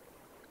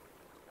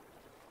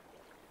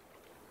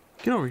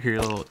 Get over here,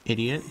 you little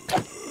idiot.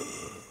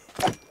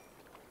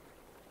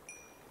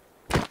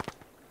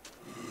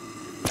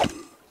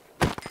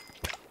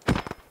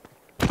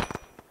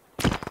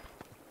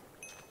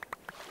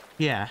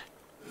 Yeah.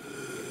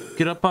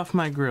 Get up off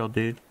my grill,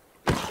 dude.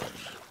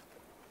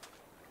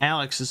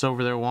 Alex is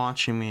over there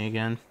watching me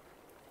again.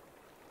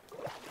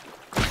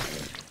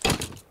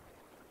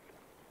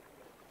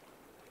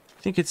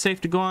 Think it's safe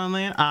to go on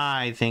land?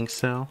 I think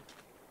so.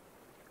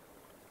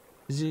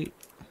 Is he...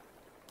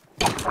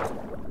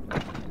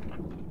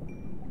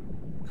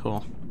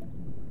 Cool.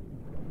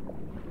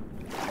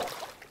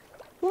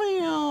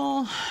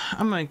 Well,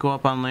 I might go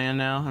up on land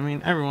now. I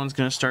mean, everyone's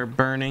gonna start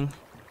burning.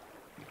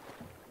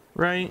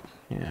 Right?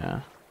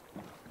 Yeah.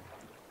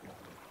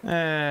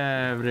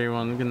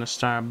 Everyone's gonna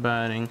start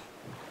burning.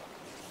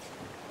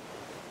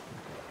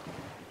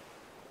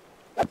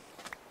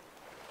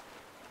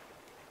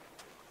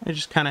 I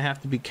just kind of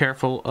have to be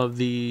careful of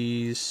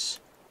these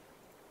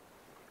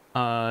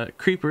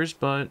creepers,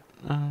 but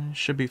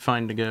should be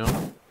fine to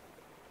go.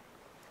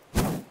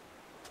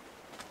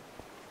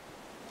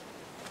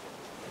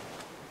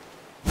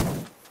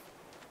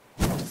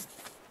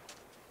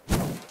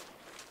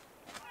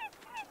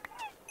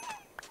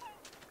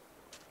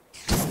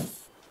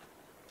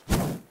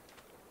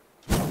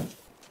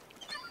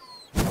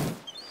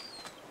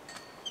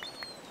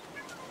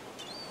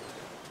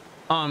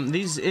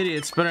 These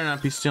idiots better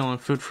not be stealing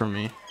food from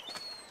me.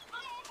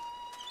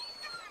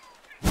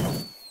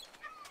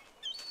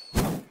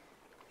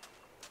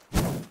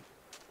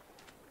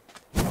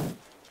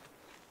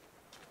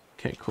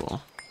 Okay,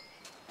 cool.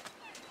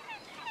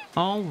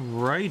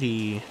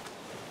 Alrighty.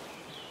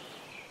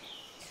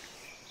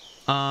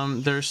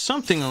 There's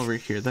something over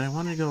here that I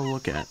want to go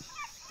look at.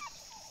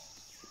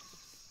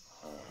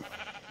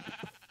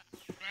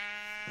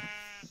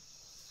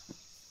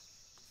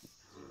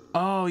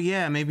 Oh,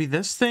 yeah, maybe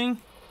this thing?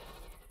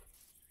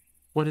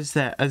 What is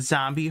that? A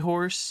zombie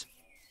horse?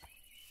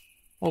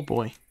 Oh,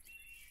 boy.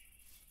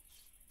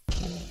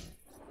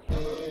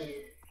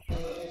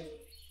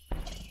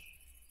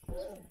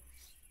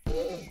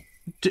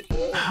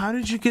 How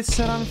did you get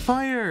set on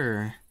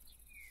fire?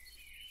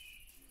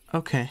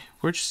 Okay,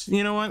 we're just,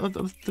 you know what?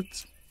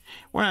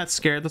 We're not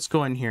scared. Let's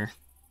go in here.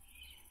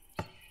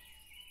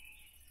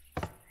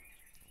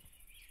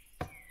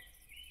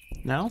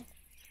 No?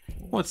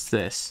 What's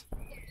this?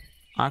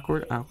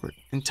 Awkward.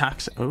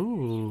 Intoxic.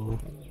 Oh.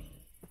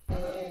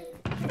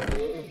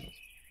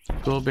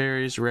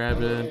 Goldberries,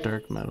 rabbit,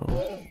 dark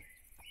metal.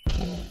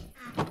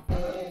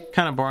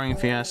 Kind of boring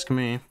if you ask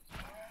me.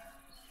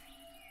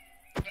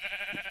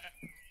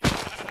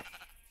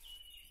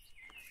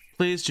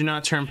 Please do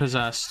not turn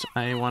possessed.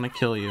 I want to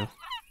kill you.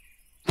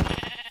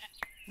 I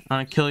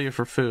want to kill you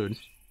for food.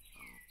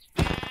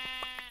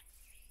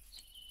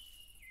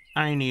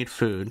 I need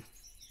food.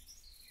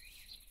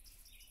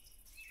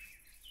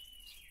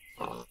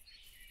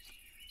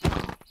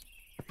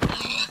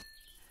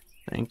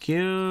 Thank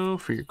you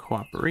for your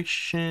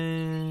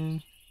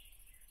cooperation.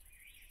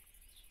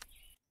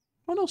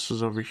 What else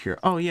was over here?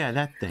 Oh yeah,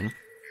 that thing.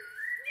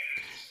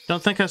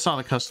 Don't think I saw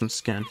the custom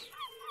skin.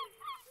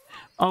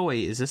 Oh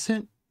wait, is this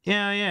it?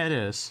 Yeah, it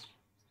is.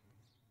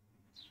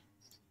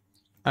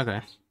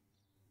 Okay.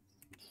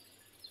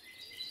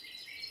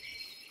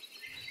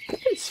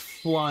 It's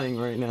flying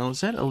right now.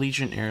 Is that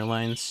Allegiant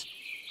Airlines?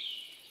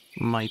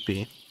 Might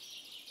be.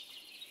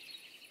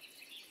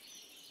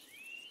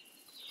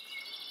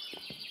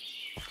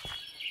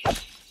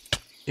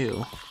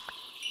 Ew.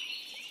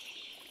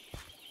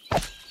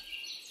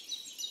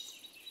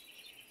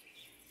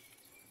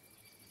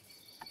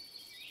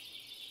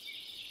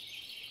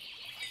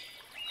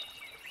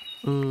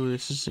 Ooh,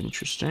 this is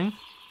interesting.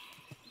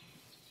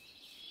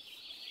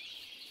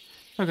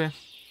 Okay.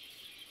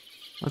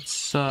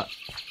 Let's,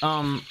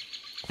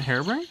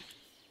 hairbrain?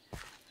 I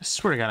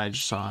swear to God, I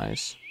just saw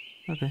eyes.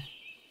 Okay.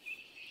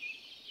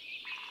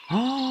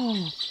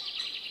 Oh!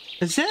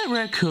 Is that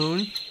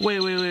raccoon? Wait.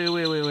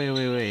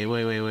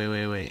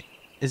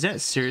 Is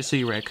that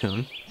seriously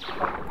raccoon?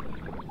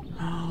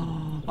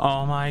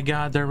 Oh my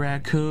God, they're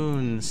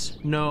raccoons.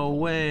 No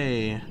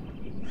way.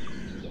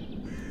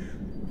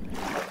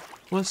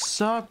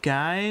 What's up,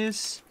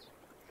 guys?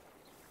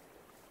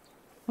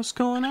 What's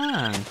going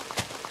on?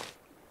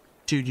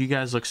 Dude, you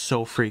guys look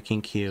so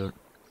freaking cute.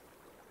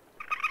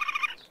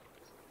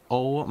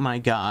 Oh my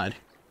God.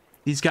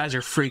 These guys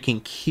are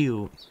freaking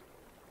cute.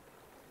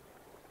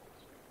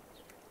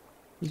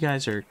 You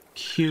guys are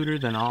cuter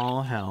than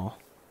all hell.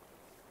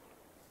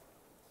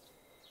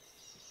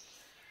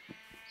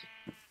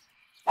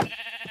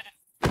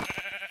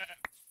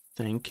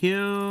 Thank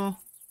you.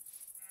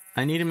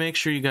 I need to make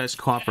sure you guys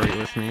cooperate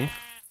with me,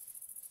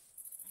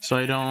 so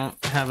I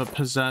don't have a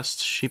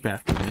possessed sheep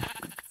after me.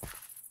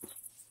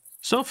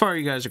 So far,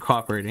 you guys are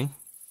cooperating.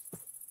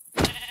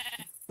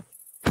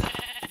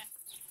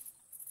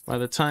 By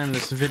the time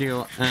this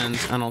video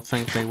ends, I don't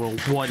think they will.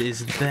 What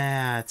is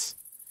that?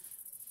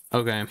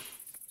 Okay.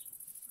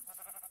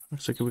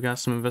 Looks like we got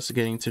some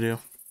investigating to do.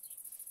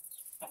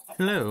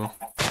 Hello.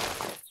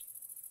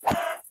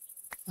 I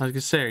was gonna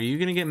say, are you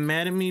gonna get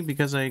mad at me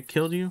because I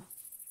killed you?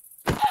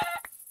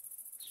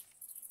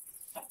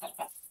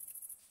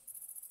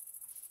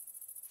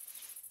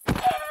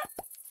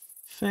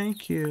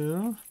 Thank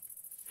you.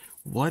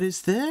 What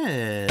is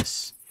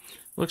this?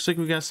 Looks like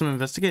we got some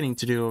investigating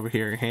to do over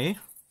here, hey?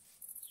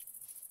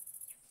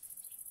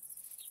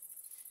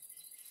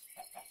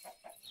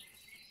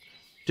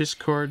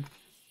 Discord,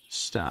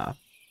 stop.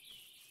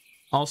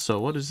 Also,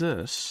 what is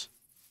this?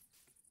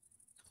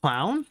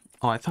 Clown?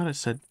 Oh, I thought it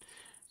said...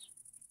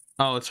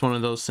 Oh, it's one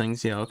of those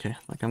things. Yeah, okay.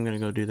 Like, I'm gonna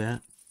go do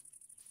that.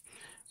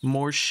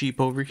 More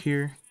sheep over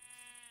here.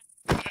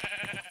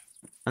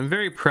 I'm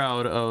very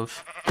proud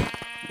of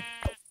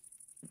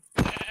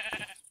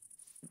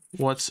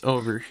what's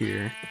over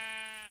here.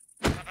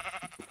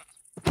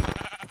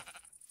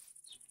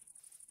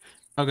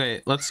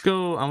 Okay, let's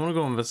go. I want to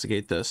go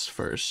investigate this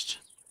first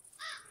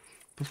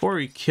Before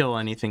we kill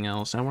anything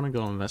else, I want to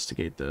go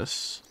investigate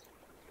this.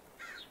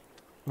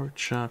 Or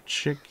chopped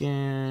chicken.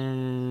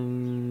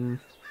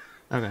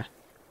 Okay.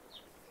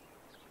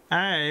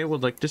 I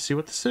would like to see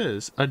what this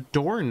is. A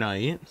door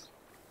knight.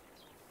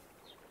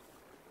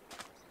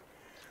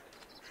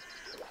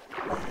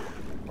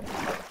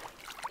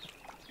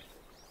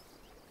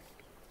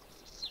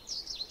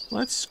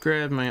 Let's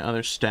grab my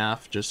other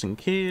staff just in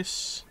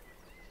case.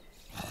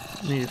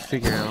 Need to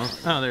figure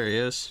out. Oh, there he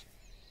is.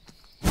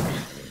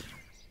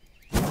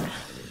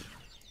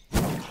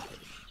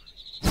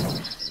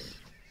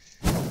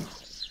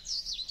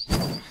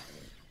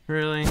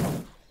 Really?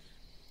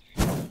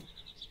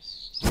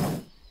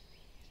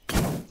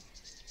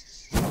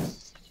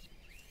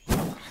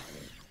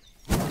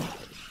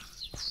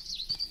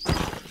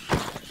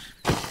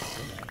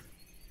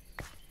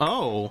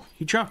 Oh,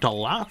 he dropped a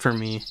lot for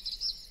me.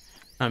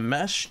 A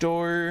mesh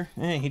door.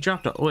 Hey, he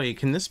dropped a... Wait,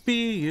 can this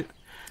be...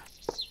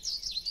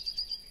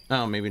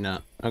 Oh, maybe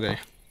not. Okay.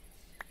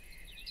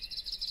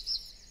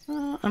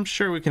 I'm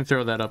sure we can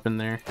throw that up in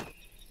there.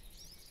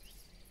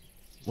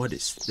 What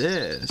is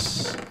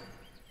this?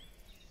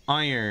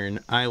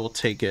 Iron. I will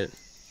take it.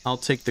 I'll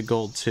take the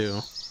gold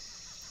too.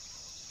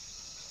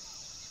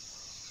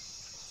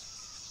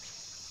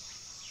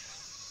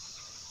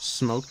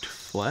 Smoked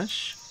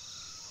flesh.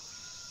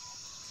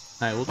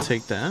 I will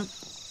take that.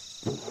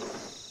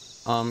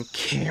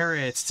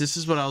 Carrots. This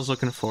is what I was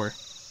looking for.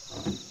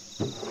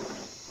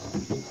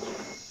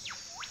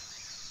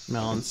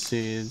 Melon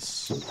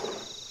seeds.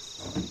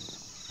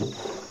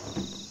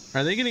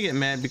 Are they gonna get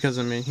mad because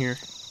I'm in here?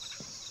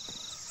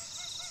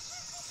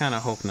 Kinda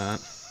hope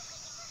not.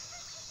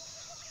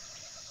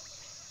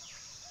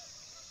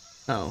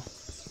 Oh.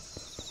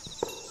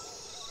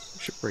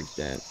 Should break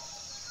that.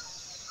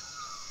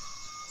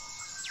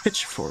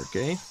 Pitchfork,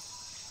 eh?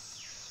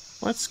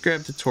 Let's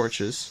grab the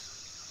torches.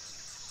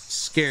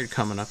 Scared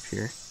coming up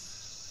here.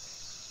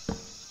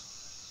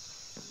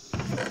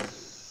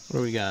 What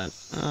do we got?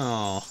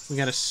 Oh, we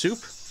got a soup?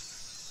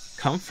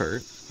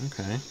 Comfort.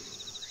 Okay.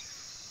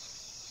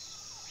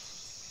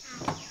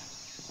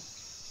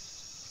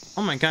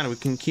 Oh my god, we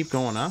can keep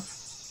going up?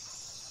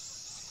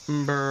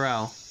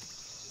 Bro.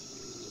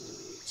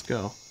 Let's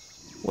go.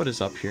 What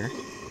is up here?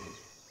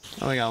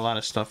 Oh, we got a lot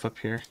of stuff up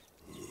here.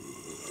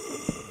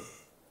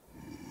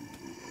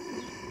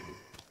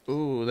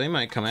 Ooh, they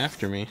might come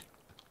after me.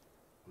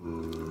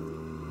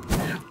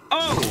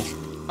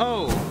 Oh!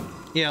 Oh!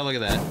 Yeah, look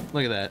at that.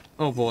 Look at that.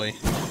 Oh boy.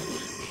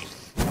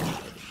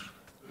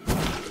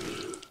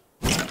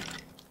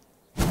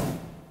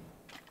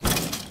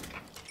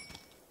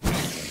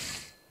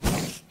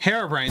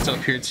 Herobrine's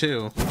up here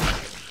too.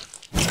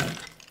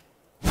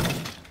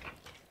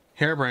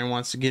 Herobrine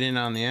wants to get in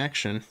on the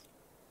action.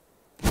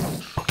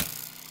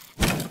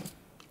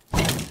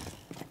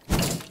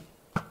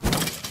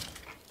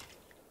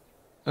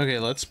 Okay,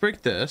 let's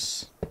break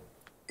this.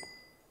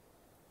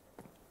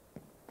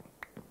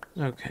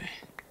 Okay.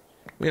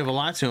 We have a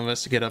lot to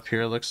investigate up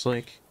here, it looks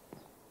like.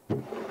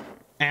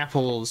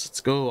 Apples.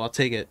 Let's go. I'll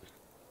take it.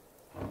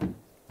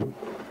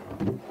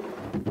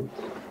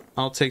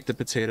 I'll take the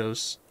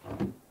potatoes.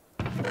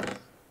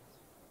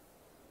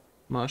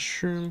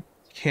 Mushroom.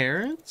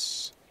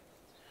 Carrots?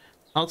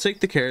 I'll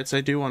take the carrots.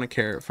 I do want a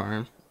carrot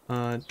farm.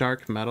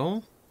 Dark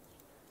metal.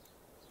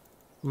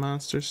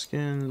 Monster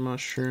skin.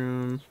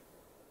 Mushroom.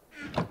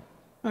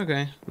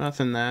 Okay.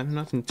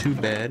 Nothing too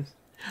bad.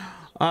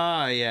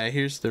 Ah, yeah.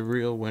 Here's the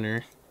real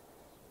winner.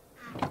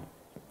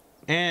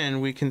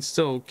 And we can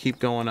still keep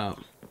going up.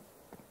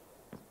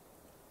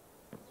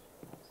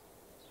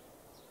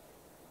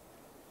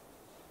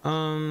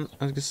 I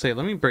was gonna say,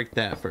 let me break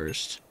that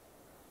first.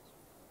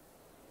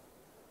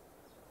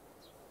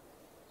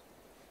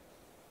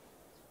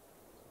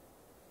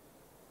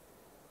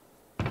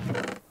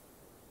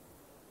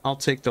 I'll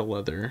take the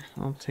leather.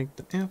 I'll take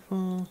the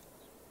apple.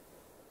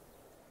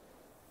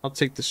 I'll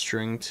take the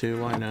string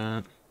too, why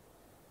not?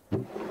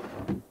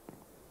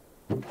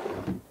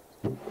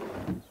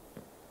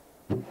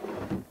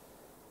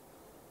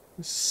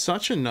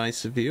 Such a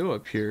nice view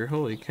up here,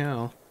 holy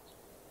cow.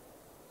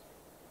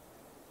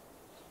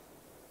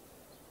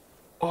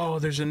 Oh,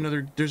 there's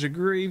a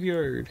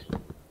graveyard.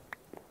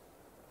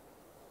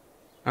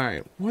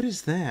 Alright, what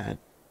is that?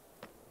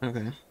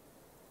 Okay.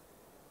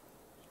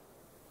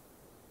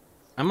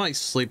 I might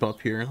sleep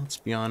up here, let's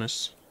be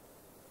honest.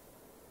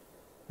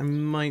 I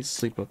might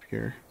sleep up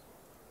here.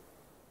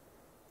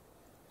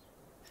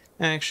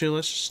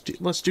 Actually,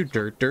 let's do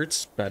dirt.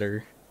 Dirt's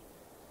better.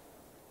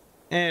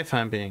 If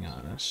I'm being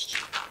honest.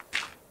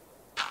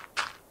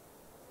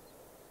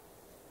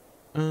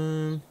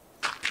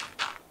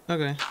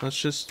 Okay, let's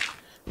just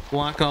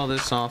block all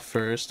this off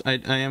first. I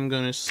am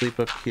gonna sleep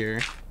up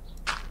here.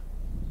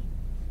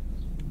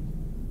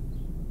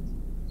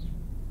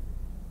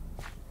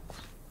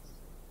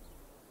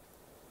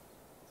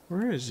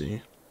 Where is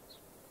he?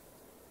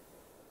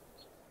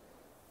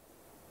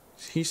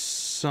 He's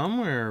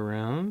somewhere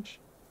around.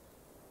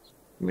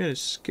 He made a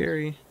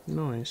scary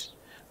noise.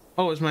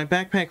 Oh, is my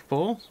backpack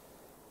full?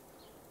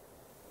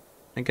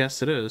 I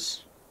guess it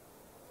is.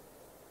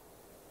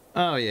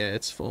 Oh yeah,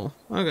 it's full.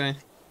 Okay.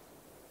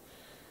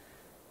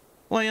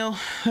 Well,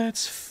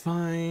 that's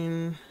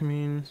fine. I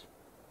mean,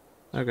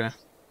 okay.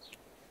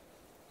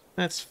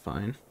 That's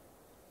fine.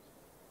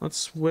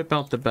 Let's whip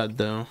out the bed,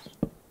 though.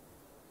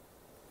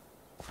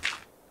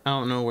 I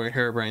don't know where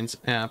Hairbrain's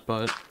at,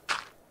 but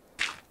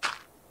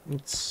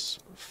it's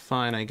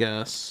fine, I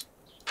guess.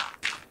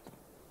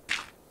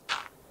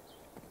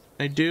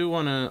 I do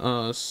want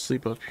to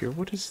sleep up here.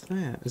 What is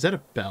that? Is that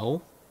a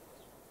bell?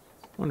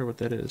 I wonder what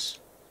that is.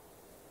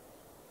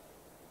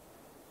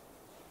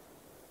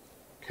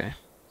 Okay.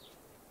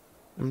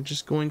 I'm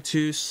just going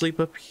to sleep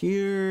up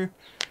here.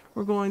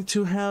 We're going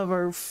to have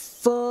our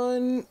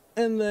fun,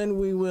 and then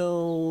we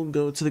will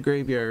go to the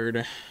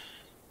graveyard.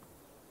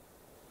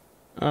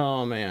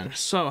 Oh man.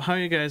 So, how are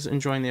you guys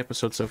enjoying the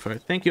episode so far?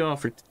 Thank you all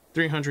for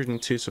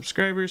 302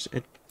 subscribers.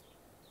 It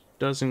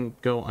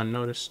doesn't go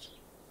unnoticed.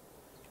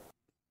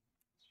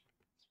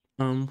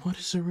 What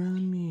is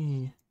around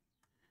me?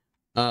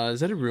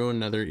 Is that a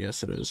ruined nether?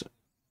 Yes, it is.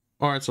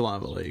 Or it's a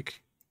lava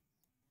lake.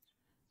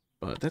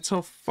 But that's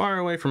how far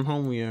away from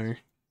home we are.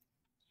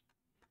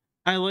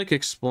 I like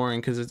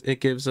exploring because it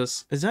gives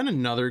us... Is that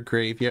another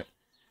graveyard?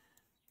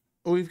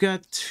 We've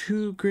got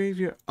 2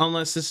 graveyard...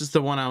 Unless this is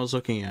the one I was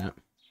looking at.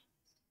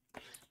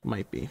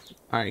 Might be.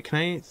 Alright, can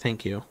I...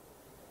 Thank you.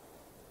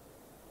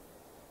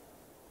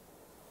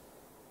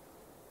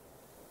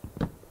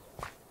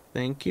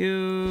 Thank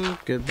you.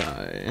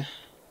 Goodbye.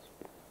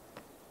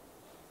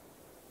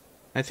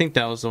 I think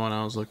that was the one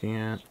I was looking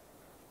at.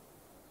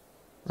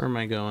 Where am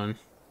I going?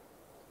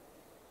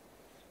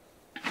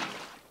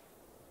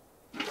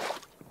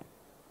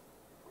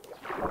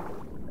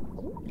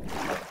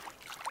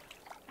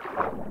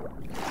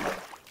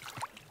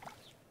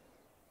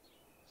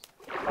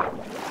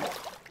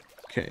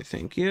 Okay,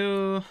 thank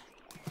you.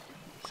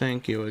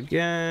 Thank you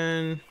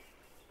again.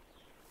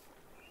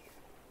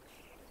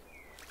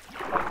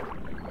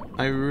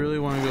 I really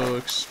want to go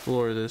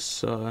explore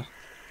this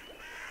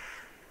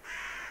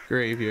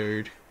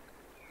graveyard.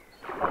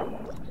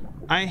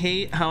 I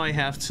hate how I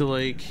have to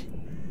like...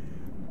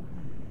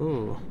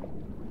 Ooh.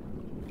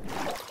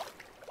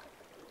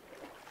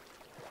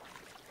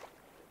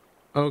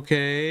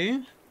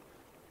 Okay.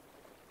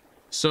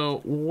 So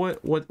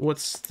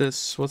what's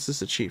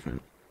this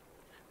achievement?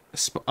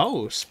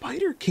 Oh,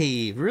 spider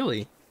cave,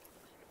 really?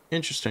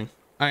 Interesting.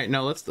 All right,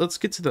 now let's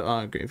get to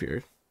the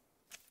graveyard.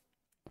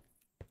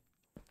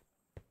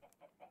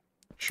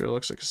 Sure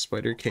looks like a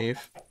spider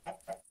cave.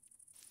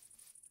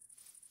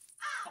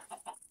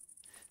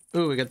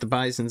 Oh, we got the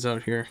bisons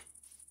out here.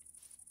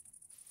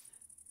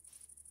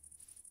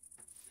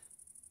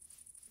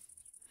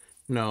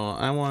 No,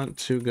 I want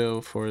to go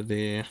for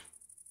the...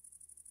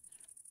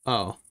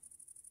 Oh.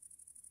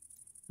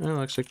 It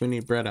looks like we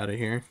need bread out of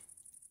here.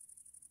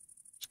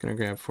 Just gonna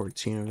grab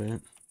 14 of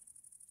it.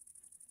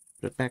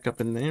 Put it back up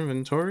in the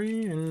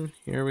inventory, and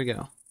here we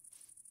go.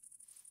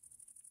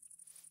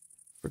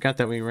 Forgot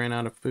that we ran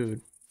out of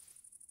food.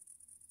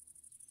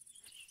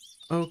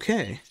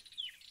 Okay.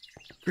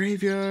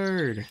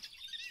 Graveyard!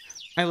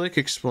 I like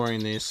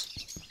exploring these.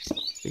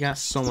 They got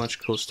so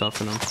much cool stuff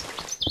in them.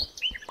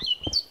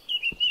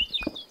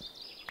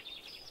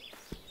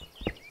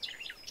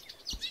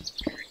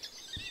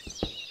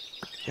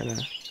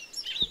 Gotta...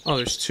 Oh,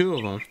 there's 2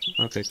 of them.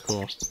 Okay,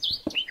 cool.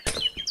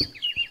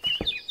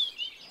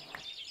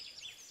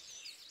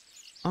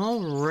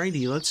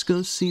 Alrighty, let's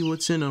go see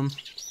what's in them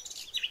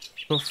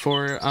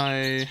before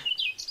I...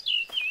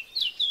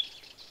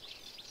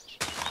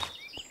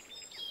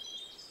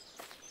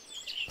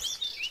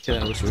 Yeah,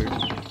 that was weird.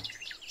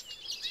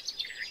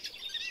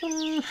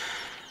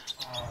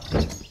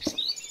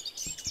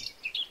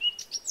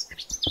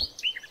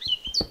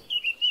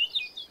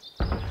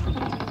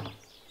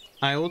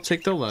 I will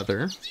take the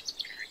leather.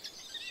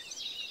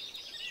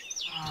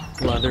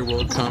 Leather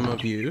will come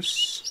of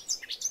use.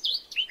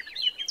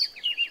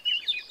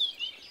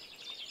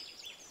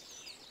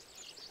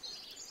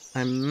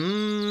 I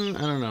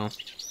don't know.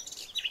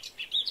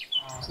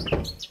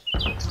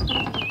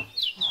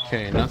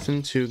 Okay,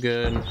 nothing too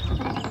good.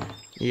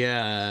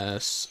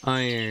 Yes,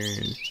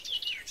 iron.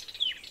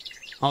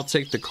 I'll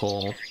take the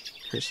coal.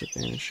 Curse of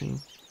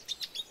vanishing.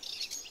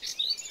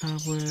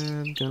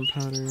 Cobweb,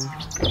 gunpowder.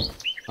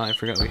 Oh, I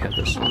forgot we had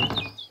this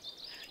one.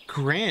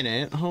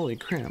 Granite? Holy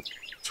crap.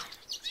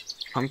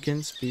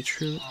 Pumpkins,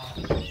 beetroot.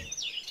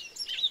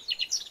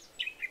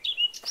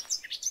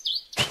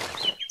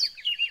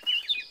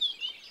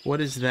 What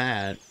is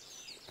that?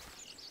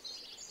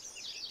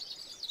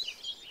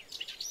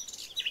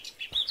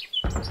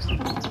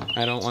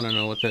 I don't want to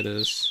know what that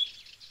is.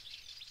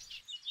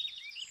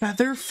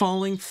 Feather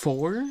falling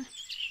 4?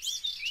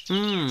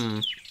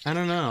 I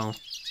don't know.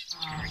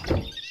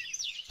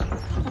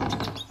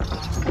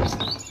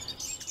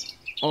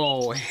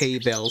 Oh, hay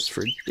bales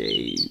for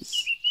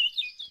days.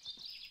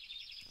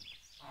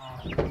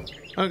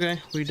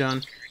 Okay, we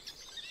done.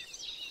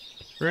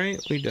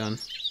 Right? We done.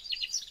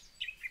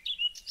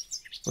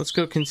 Let's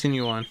go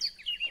continue on.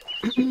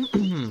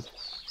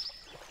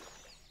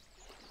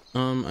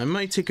 I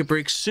might take a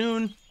break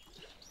soon.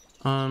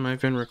 I've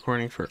been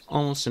recording for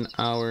almost an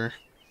hour.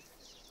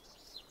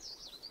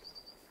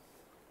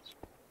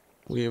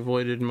 We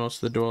avoided most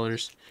of the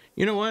dwellers.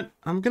 You know what?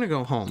 I'm gonna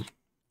go home.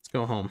 Let's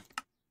go home.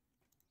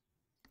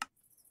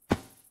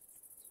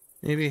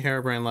 Maybe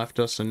Harebrine left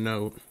us a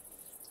note.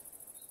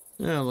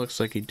 Yeah, it looks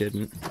like he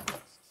didn't.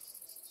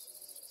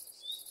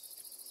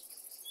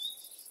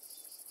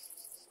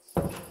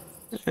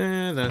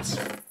 That's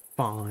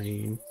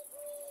fine.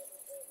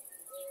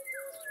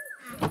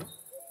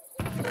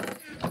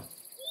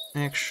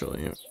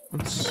 Actually,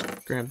 let's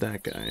grab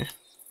that guy.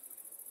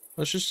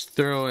 Let's just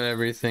throw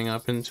everything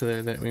up into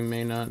there that we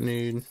may not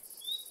need.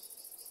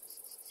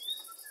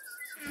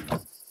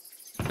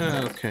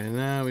 Okay,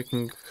 now we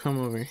can come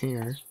over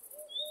here.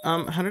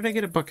 How did I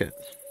get a bucket?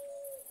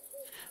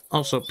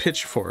 Also,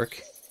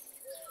 pitchfork.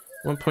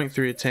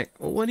 1.3 attack.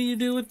 Well, what do you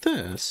do with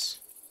this?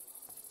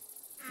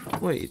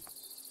 Wait.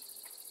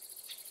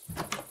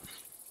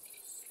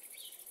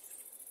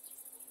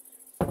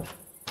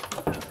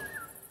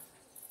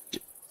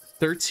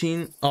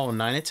 Oh,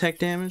 9 attack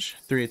damage?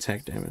 3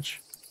 attack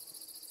damage.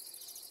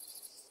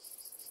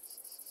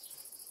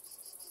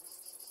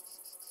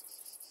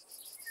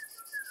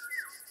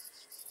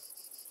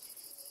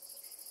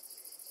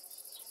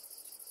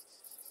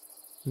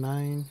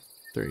 Nine,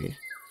 3.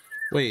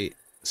 Wait,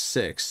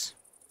 6.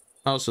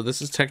 Oh, so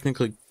this is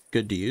technically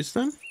good to use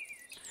then?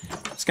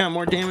 It's got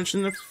more damage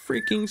than the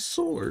freaking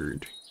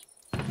sword.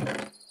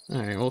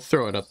 Alright, we'll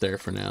throw it up there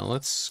for now.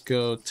 Let's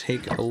go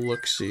take a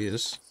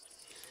look-sees.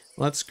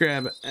 Let's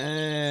grab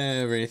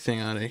everything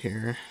out of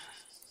here.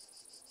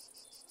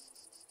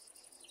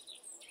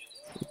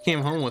 We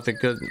came home with a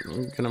good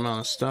amount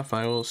of stuff,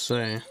 I will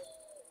say.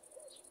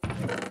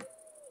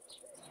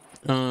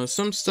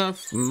 Some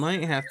stuff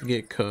might have to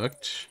get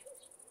cooked.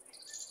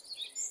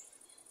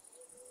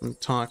 I'm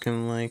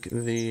talking like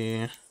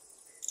the...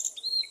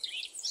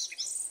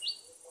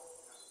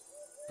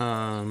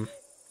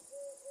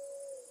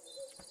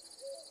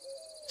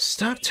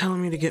 Stop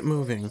telling me to get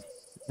moving.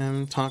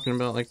 I'm talking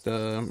about like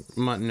the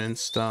mutton and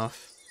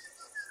stuff.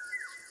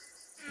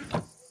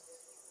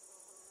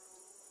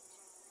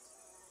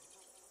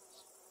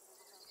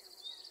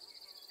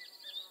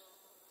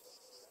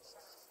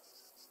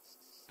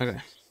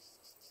 Okay.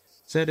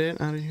 Is that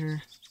it out of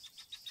here?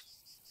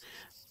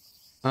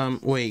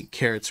 Wait,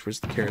 carrots. Where's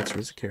the carrots?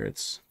 Where's the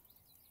carrots?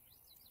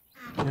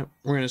 Yep,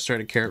 we're gonna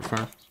start a carrot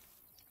farm.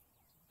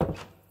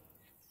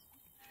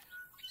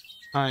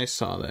 I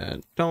saw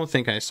that. Don't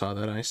think I saw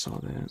that. I saw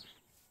that.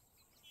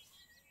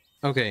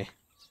 Okay.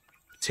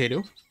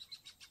 Potato.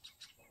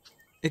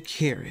 A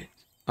carrot.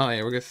 Oh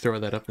yeah, we're gonna throw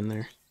that up in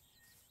there.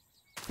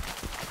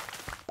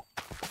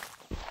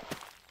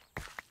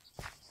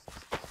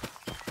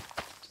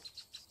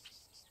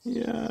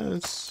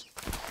 Yes.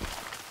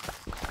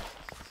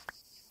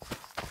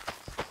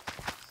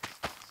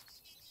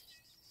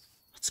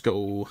 Let's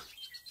go.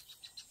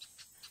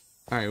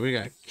 Alright, we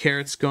got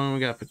carrots going,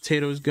 we got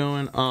potatoes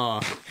going. Oh,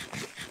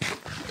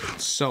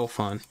 so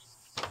fun.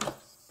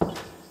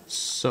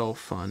 So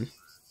fun.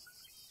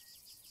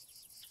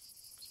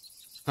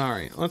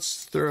 Alright,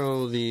 let's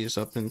throw these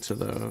up into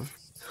the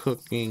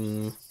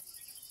cooking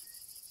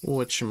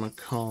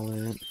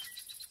whatchamacallit.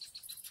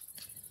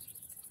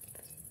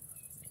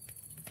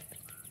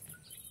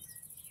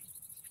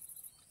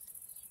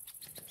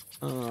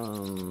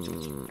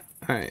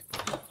 Alright.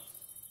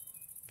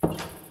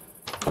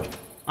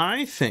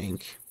 I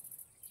think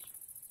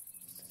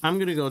I'm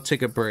gonna go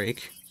take a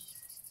break.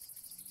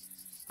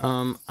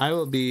 I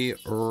will be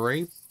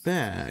right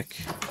back.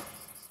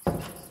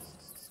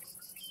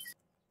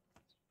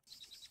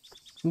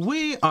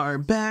 We are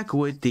back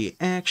with the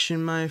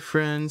action, my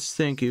friends.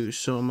 Thank you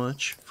so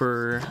much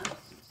for...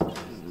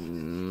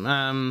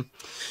 I'm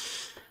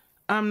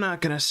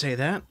not gonna say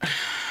that.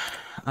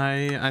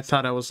 I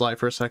thought I was live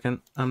for a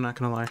second. I'm not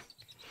gonna lie.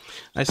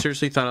 I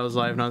seriously thought I was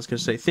live, and I was gonna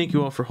say thank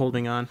you all for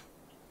holding on.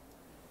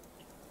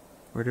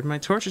 Where did my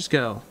torches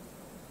go?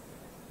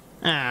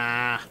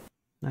 Ah,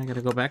 I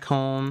gotta go back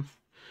home.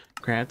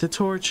 Grab the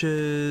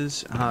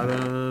torches out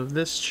of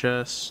this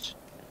chest.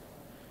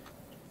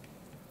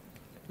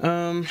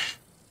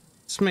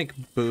 Let's make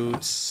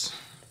boots.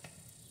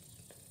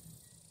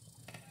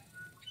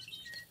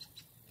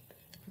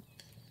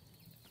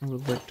 I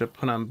would like to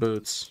put on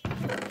boots.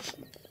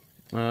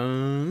 What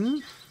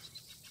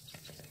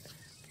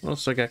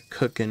else I got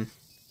cooking?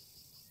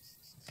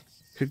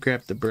 Could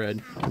grab the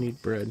bread. I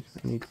need bread.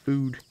 I need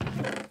food.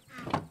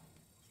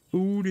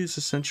 Food is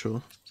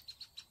essential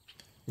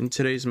in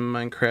today's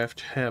Minecraft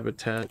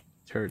habitat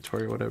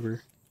territory,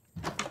 whatever.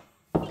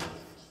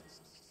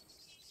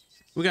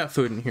 We got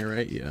food in here,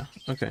 right? Yeah.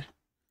 Okay.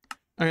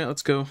 Alright,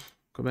 let's go.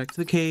 Go back to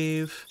the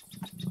cave.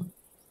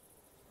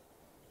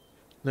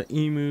 The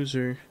emus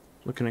are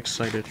looking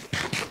excited.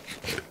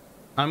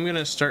 I'm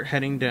gonna start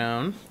heading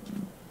down.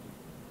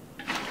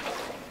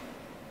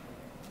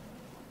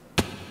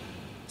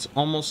 It's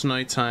almost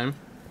nighttime.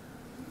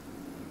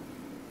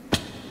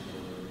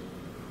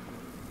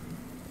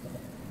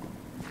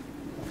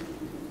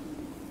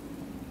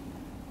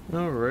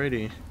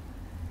 Alrighty.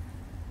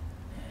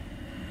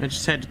 I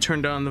just had to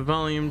turn down the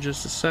volume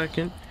just a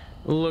second.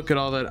 Look at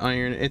all that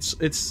iron.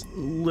 It's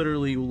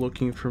literally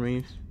looking for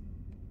me.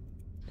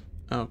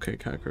 Okay,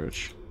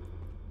 cockroach.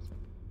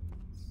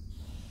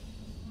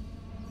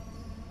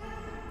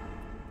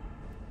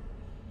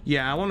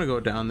 Yeah, I want to go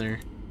down there.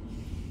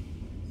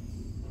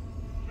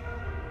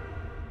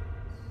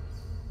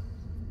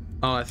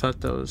 Oh, I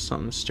thought that was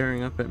something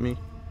staring up at me.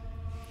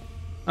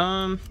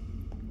 Where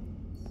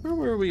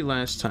were we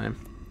last time?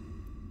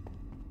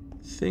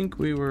 I think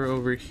we were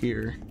over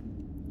here.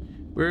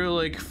 We were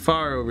like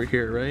far over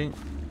here, right?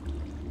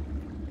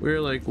 We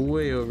were like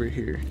way over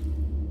here.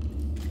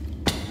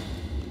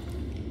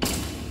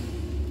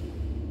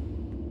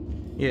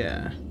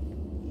 Yeah.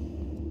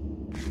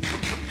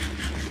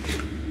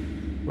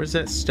 Where's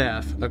that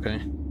staff?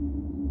 Okay.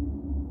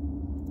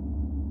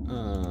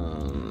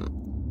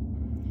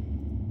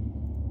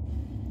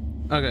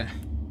 Okay.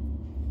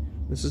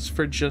 This is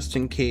for just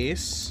in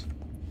case.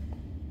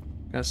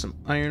 Got some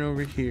iron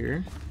over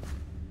here.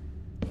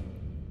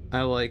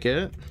 I like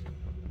it.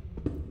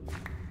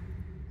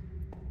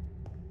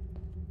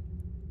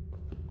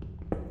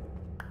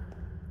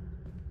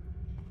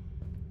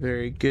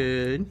 Very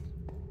good.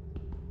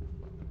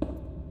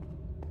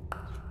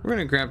 We're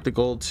gonna grab the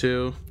gold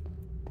too.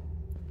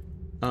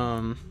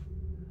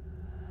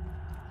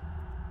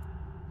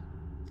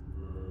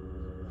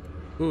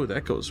 Ooh,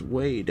 that goes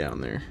way down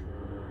there.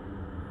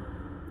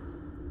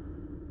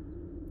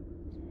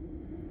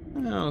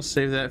 I'll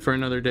save that for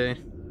another day.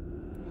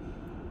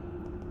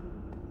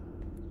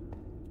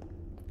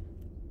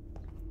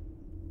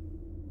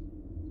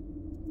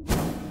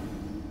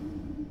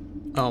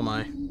 Oh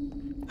my.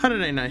 How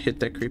did I not hit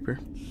that creeper?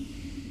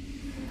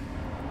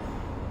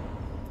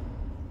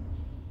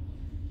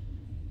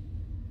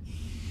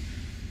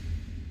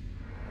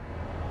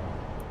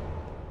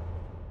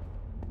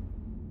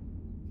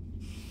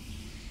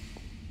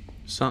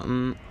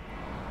 Something.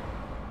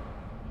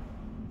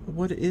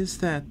 What is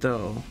that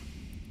though?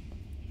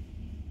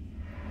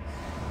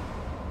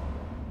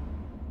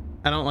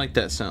 I don't like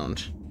that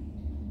sound.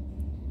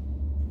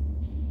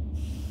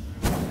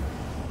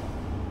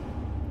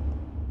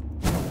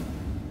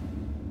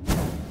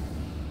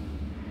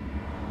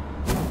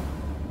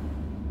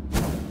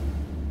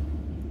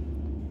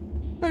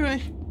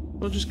 Okay,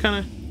 we'll just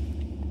kind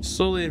of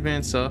slowly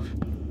advance up.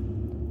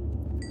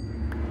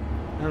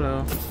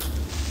 Hello.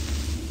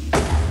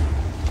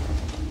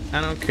 I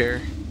don't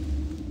care.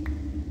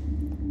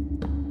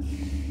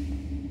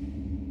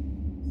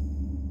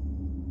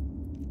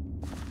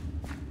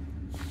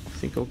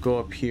 I think I'll go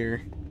up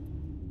here.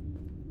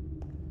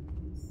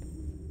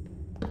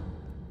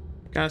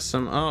 Got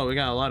some. Oh, we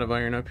got a lot of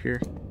iron up here.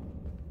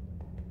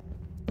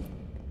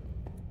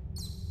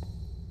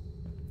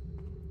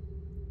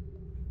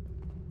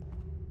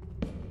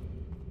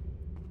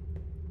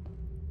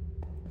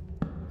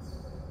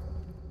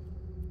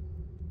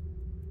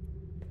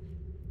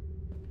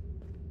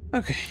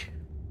 Okay.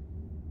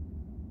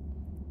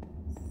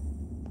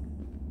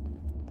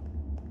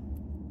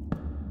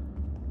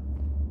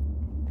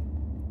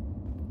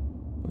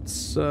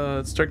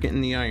 Let's start getting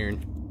the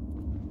iron.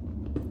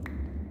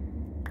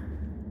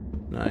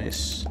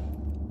 Nice.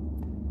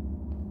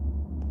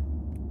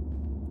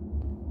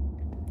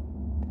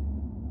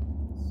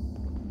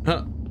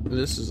 Huh,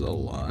 this is a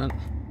lot.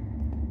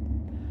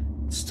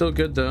 It's still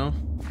good though.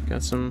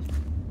 Got some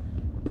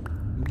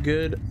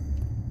good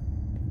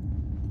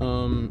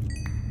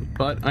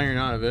butt iron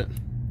out of it.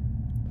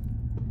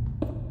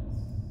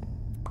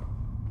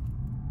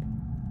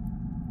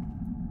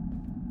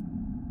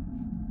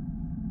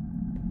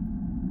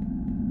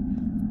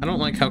 I don't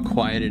like how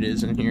quiet it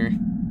is in here.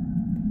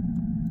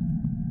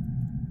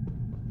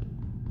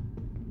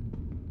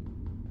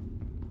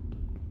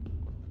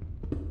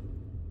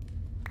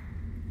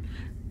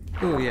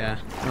 Oh yeah.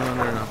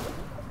 No.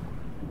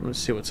 Let's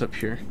see what's up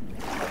here.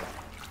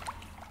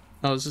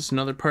 Oh, is this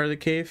another part of the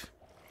cave?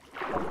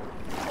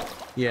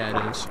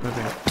 Yeah, it is.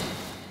 Okay.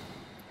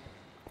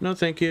 No,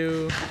 thank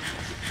you.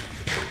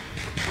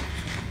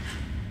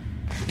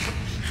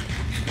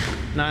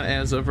 Not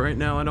as of right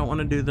now. I don't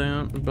want to do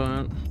that,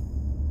 but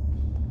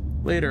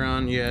later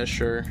on, yeah,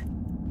 sure.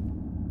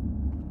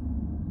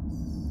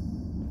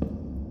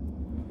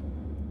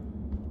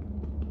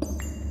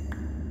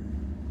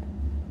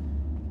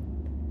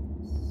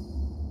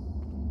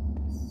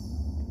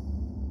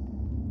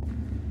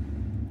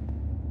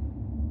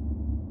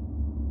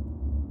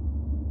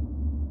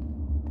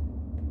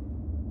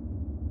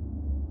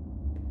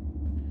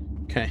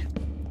 Okay,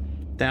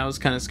 that was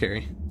kind of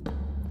scary. All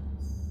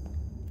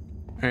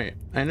right,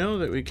 I know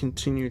that we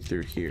continue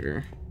through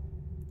here.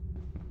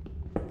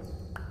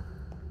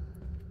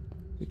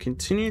 We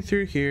continue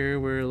through here.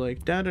 We're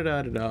like da da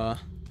da da da.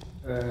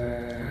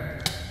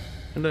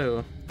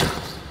 Hello.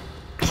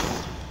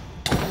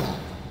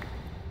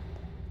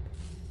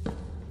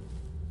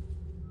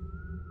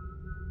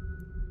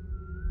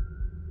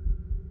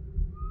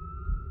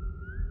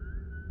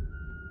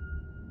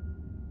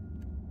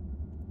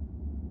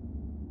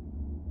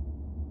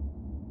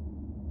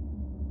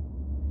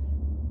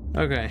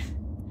 Okay,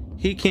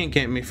 He can't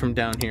get me from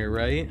down here,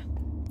 right?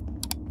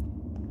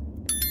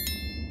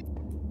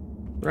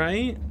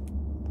 Right?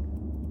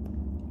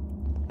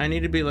 I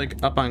need to be,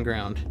 like, up on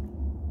ground.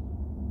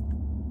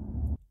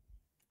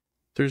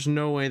 There's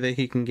no way that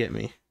he can get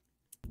me.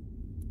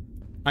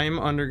 I am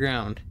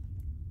underground.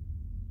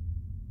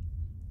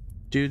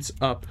 Dude's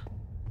up.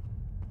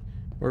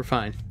 We're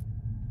fine.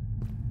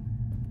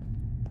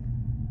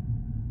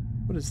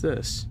 What is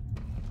this?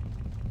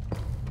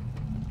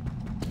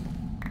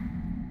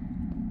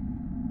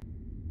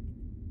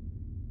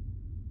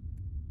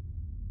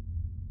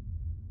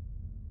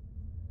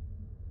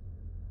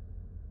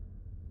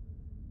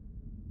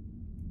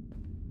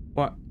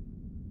 What?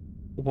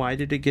 Why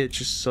did it get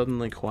just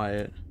suddenly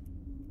quiet?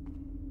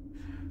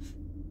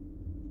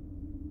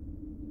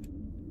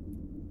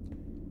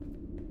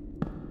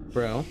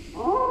 Bro.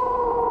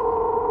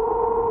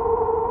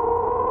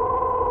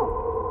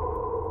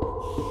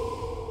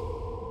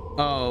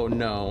 Oh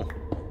no.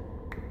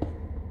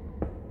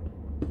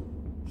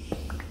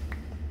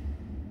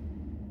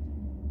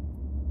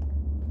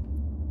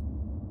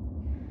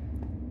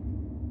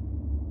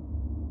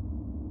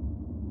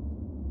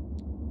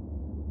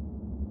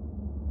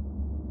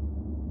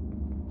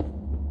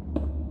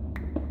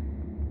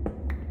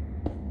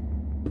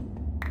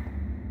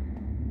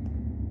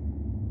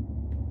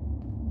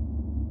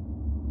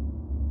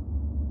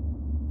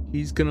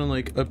 He's gonna,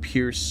 like,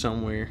 appear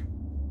somewhere.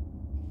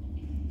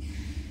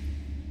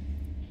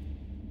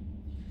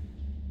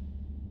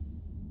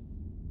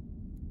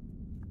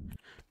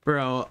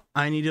 Bro,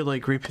 I need to,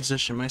 like,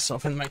 reposition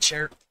myself in my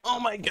chair. Oh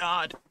my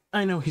god.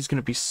 I know he's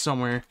gonna be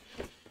somewhere.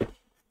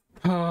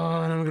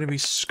 Oh, and I'm gonna be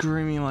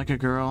screaming like a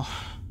girl.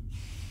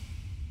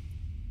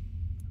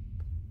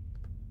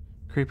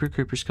 Creeper,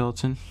 creeper,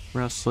 skeleton.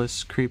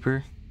 Restless,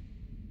 creeper.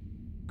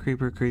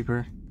 Creeper,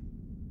 creeper.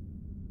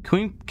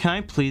 Can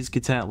I please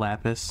get to that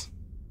lapis?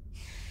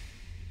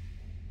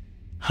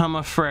 I'm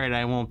afraid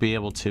I won't be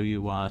able to,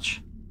 you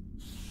watch.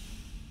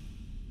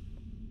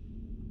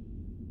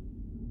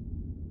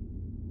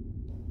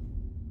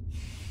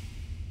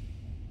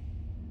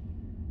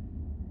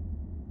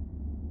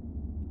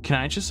 Can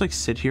I just, like,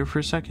 sit here for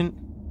a second?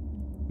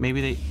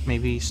 Maybe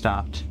he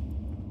stopped.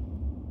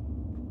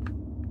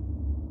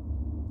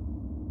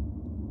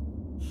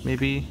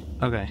 Maybe,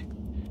 okay.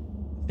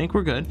 I think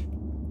we're good.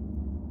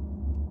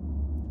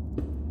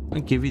 I'll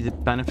give you the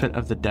benefit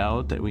of the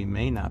doubt that we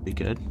may not be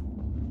good.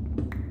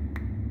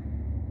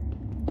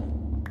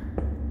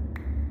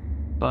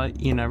 But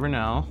you never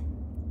know.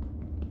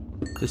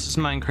 This is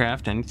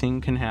Minecraft,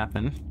 anything can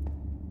happen.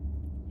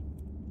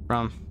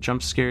 From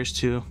jump scares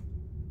to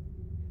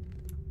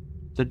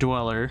the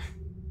dweller.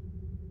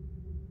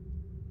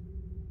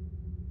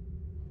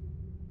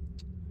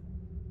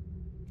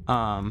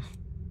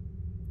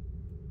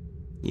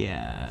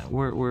 Yeah,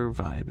 we're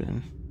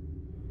vibing.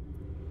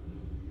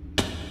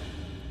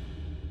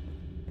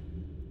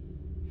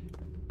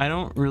 I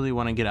don't really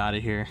want to get out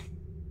of here.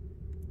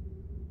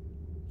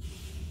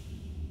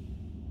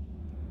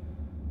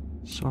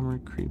 Summer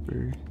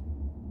creeper.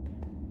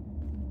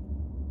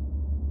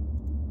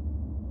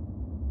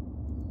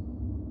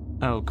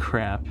 Oh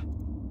crap.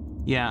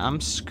 Yeah,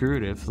 I'm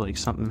screwed if, like,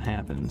 something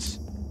happens.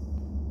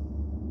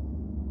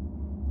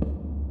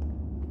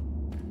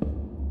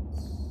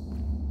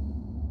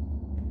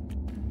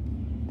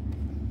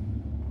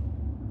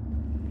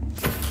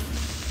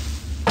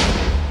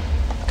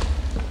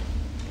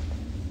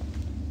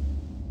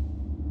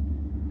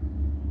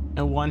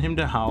 I want him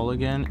to howl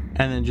again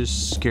and then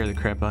just scare the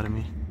crap out of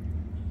me.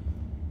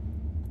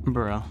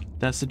 Bro,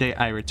 that's the day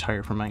I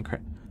retire from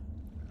Minecraft.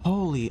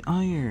 Holy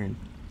iron.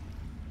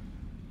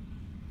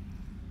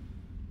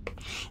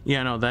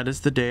 Yeah, no, that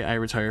is the day I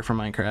retire from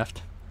Minecraft.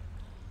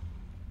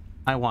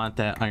 I want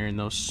that iron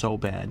though so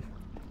bad.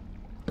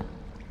 I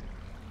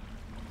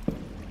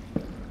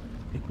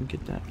can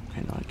get that.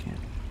 Okay, no, I can't.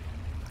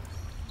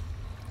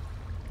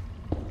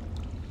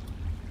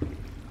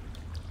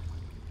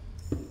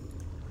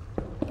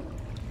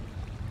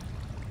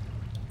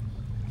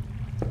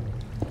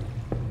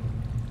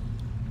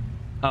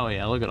 Oh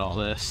yeah, look at all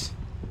this.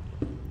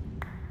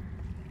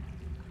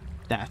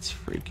 That's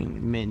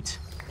freaking mint.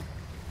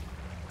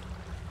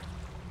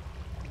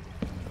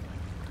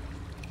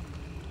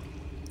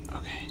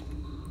 Okay.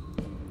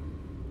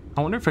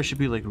 I wonder if I should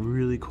be, like,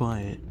 really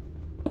quiet.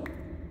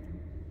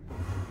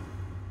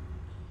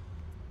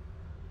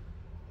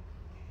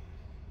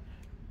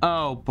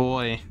 Oh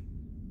boy.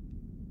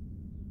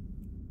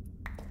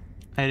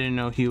 I didn't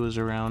know he was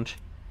around.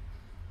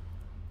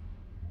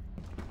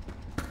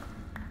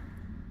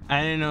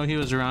 I didn't know he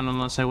was around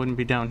unless I wouldn't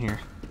be down here.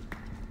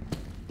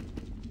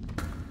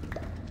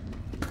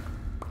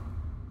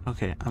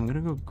 Okay, I'm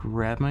gonna go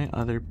grab my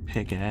other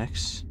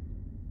pickaxe.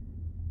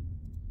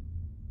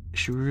 I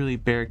should really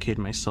barricade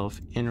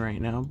myself in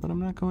right now, but I'm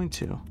not going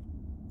to.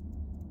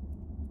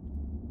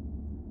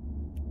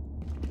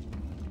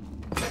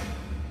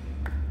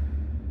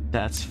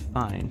 That's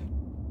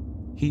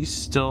fine. He's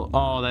still...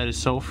 Oh, that is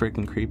so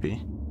freaking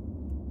creepy.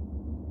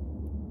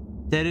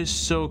 That is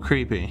so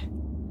creepy.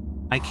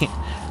 I can't...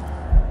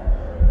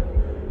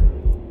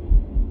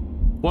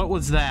 What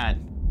was that?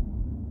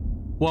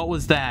 What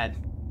was that?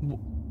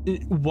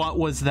 What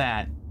was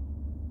that?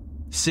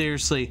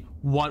 Seriously,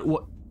 what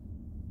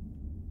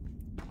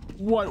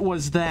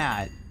was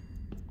that?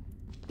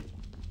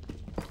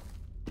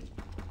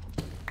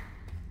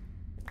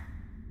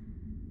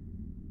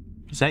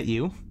 Is that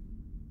you?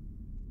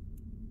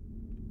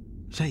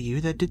 Is that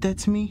you that did that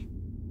to me?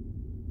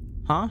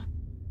 Huh?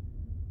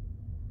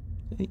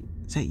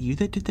 Is that you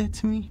that did that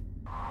to me?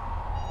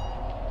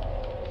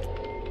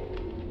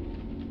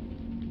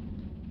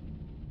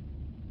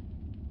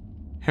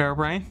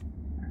 Herobrine?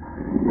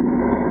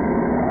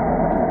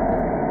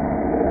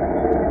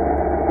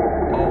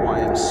 Oh, I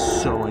am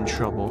so in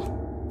trouble.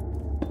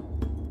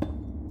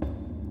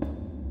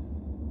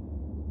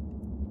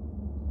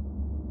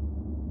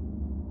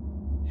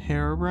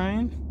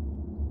 Herobrine?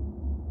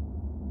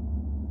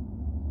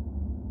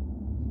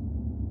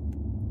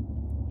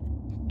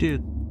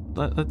 Dude,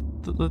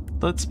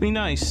 let's be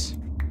nice.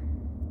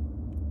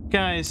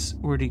 Guys,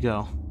 where'd he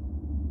go?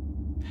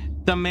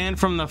 The man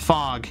from the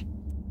fog.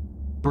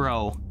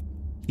 Bro,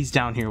 he's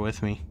down here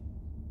with me.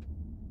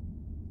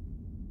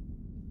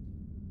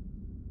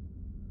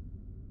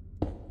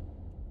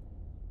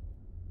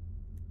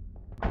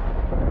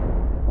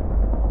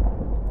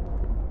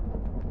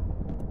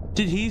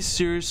 Did he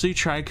seriously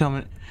try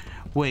coming?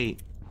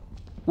 Wait.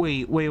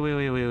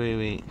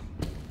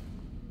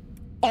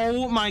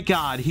 Oh my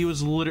god, he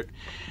was literally...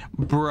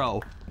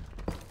 Bro.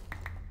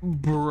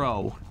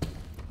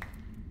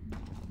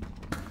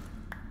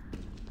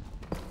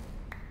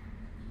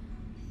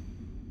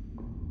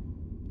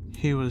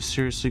 He was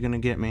seriously gonna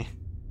get me.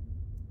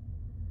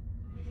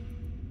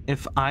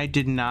 If I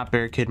did not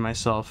barricade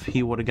myself,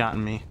 he would have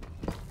gotten me.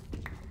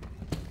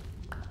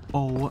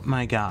 Oh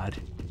my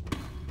god.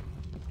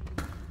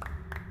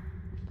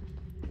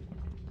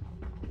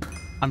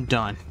 I'm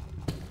done.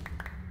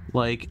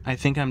 Like, I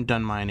think I'm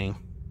done mining.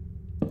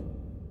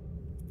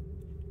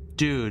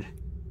 Dude,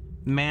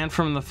 man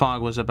from the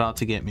fog was about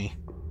to get me.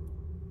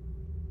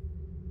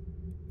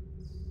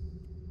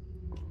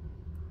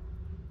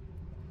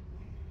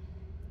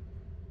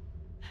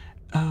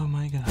 Oh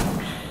my god.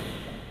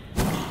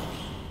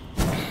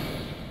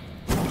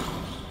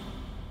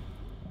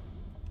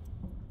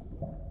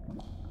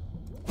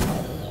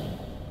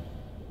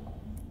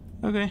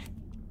 Okay.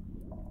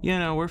 Yeah,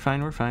 no, we're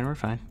fine.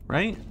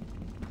 Right?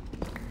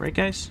 Right,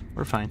 guys?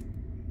 We're fine.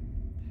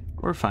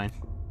 We're fine.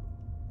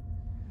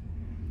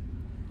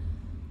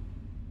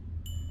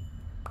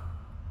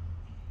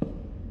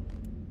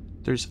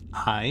 There's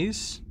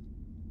eyes?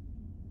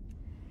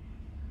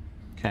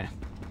 Okay.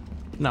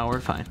 No, we're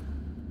fine.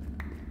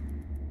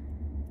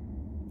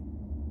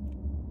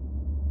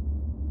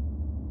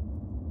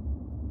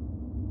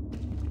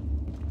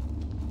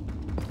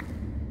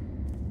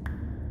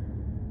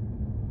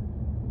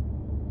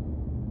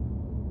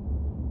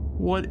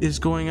 What is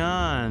going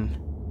on?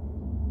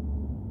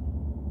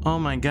 Oh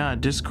my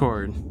god,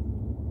 Discord.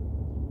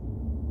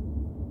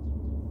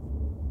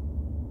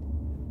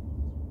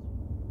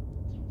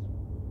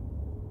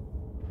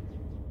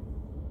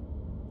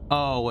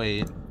 Oh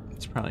wait,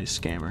 it's probably a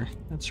scammer.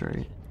 That's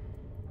right.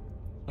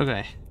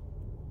 Okay.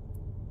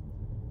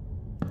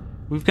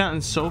 We've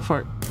gotten so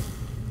far.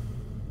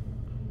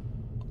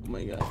 Oh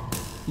my god.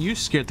 You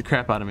scared the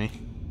crap out of me.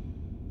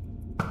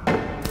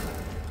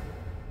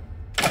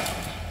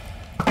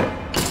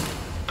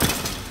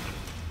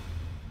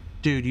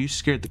 Dude, you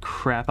scared the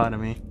crap out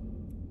of me.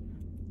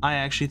 I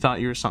actually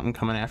thought you were something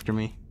coming after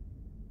me.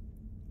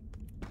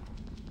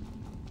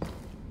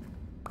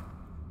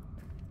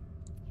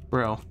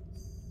 Bro.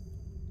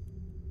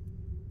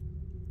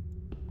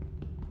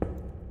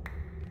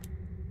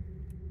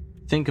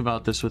 Think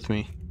about this with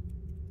me.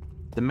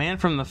 The man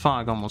from the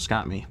fog almost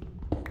got me.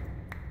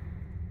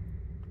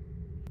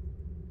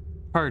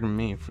 Pardon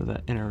me for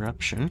that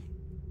interruption.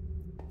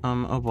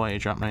 Oh boy, I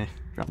dropped my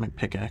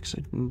pickaxe.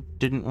 I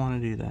didn't want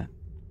to do that.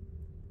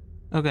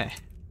 Okay.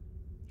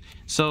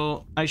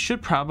 So, I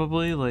should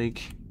probably,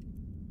 like...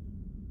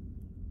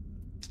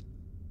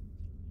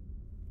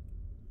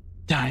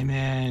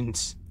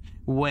 Diamonds!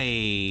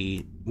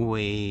 Wait.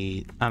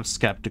 I'm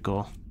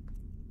skeptical.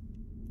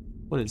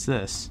 What is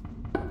this?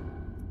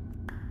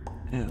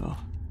 Ew.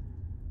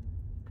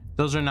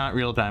 Those are not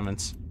real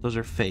diamonds. Those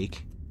are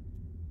fake.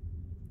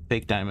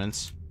 Fake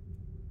diamonds.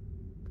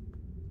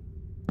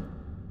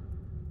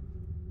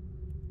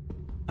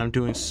 I'm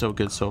doing so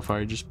good so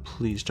far. Just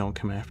please don't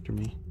come after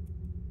me.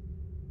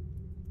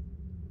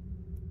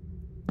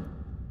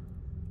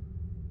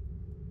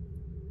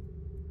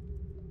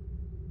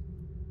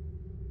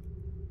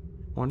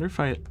 Wonder if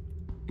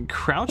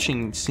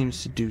crouching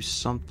seems to do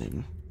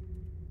something.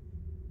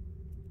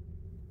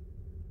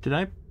 Did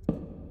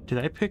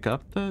I pick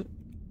up the...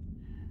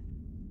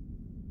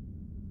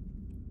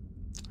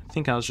 I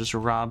think I was just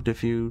robbed a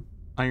few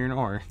iron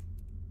ore.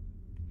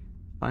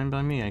 Fine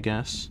by me, I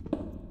guess.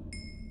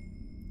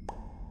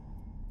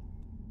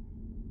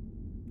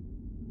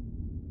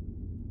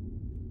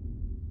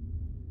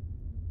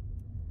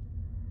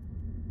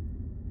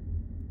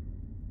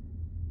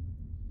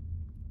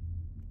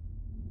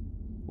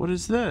 What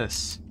is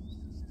this?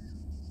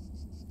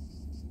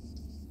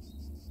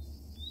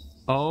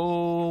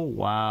 Oh,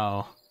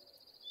 wow.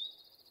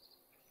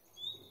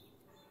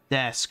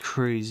 That's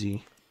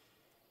crazy.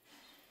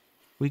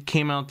 We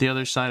came out the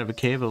other side of a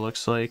cave, it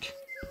looks like.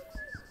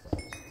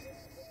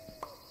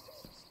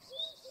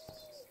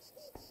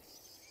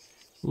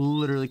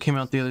 Literally came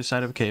out the other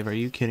side of a cave. Are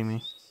you kidding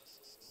me?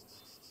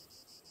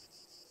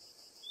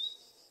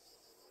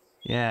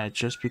 Yeah, it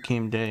just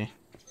became day.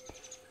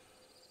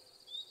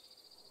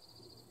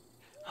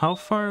 How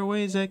far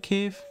away is that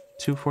cave?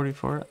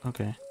 244?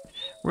 Okay.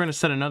 We're gonna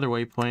set another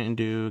waypoint and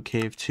do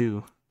cave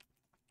 2.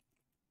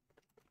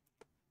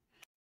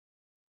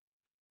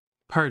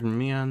 Pardon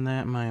me on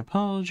that, my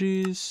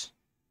apologies.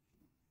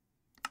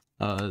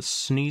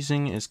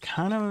 Sneezing is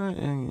kind of,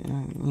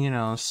 you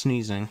know,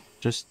 sneezing.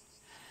 Just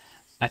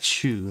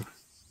achoo.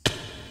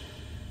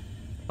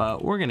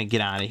 But we're gonna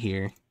get out of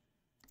here.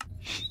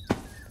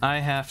 I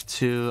have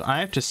to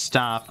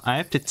stop. I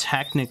have to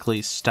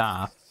technically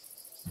stop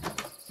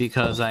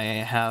because I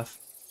have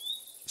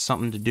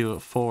something to do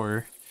at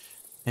 4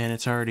 and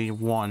it's already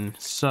 1.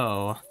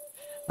 So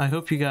I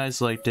hope you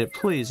guys liked it.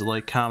 Please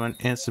like, comment,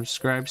 and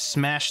subscribe.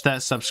 Smash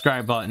that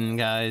subscribe button,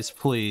 guys,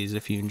 please,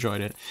 if you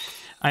enjoyed it.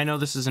 I know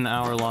this is an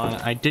hour long.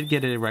 I did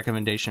get a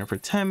recommendation for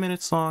 10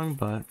 minutes long,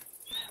 but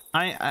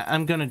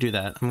I'm gonna do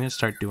that. I'm gonna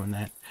start doing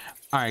that.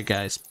 Alright,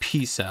 guys,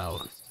 peace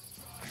out.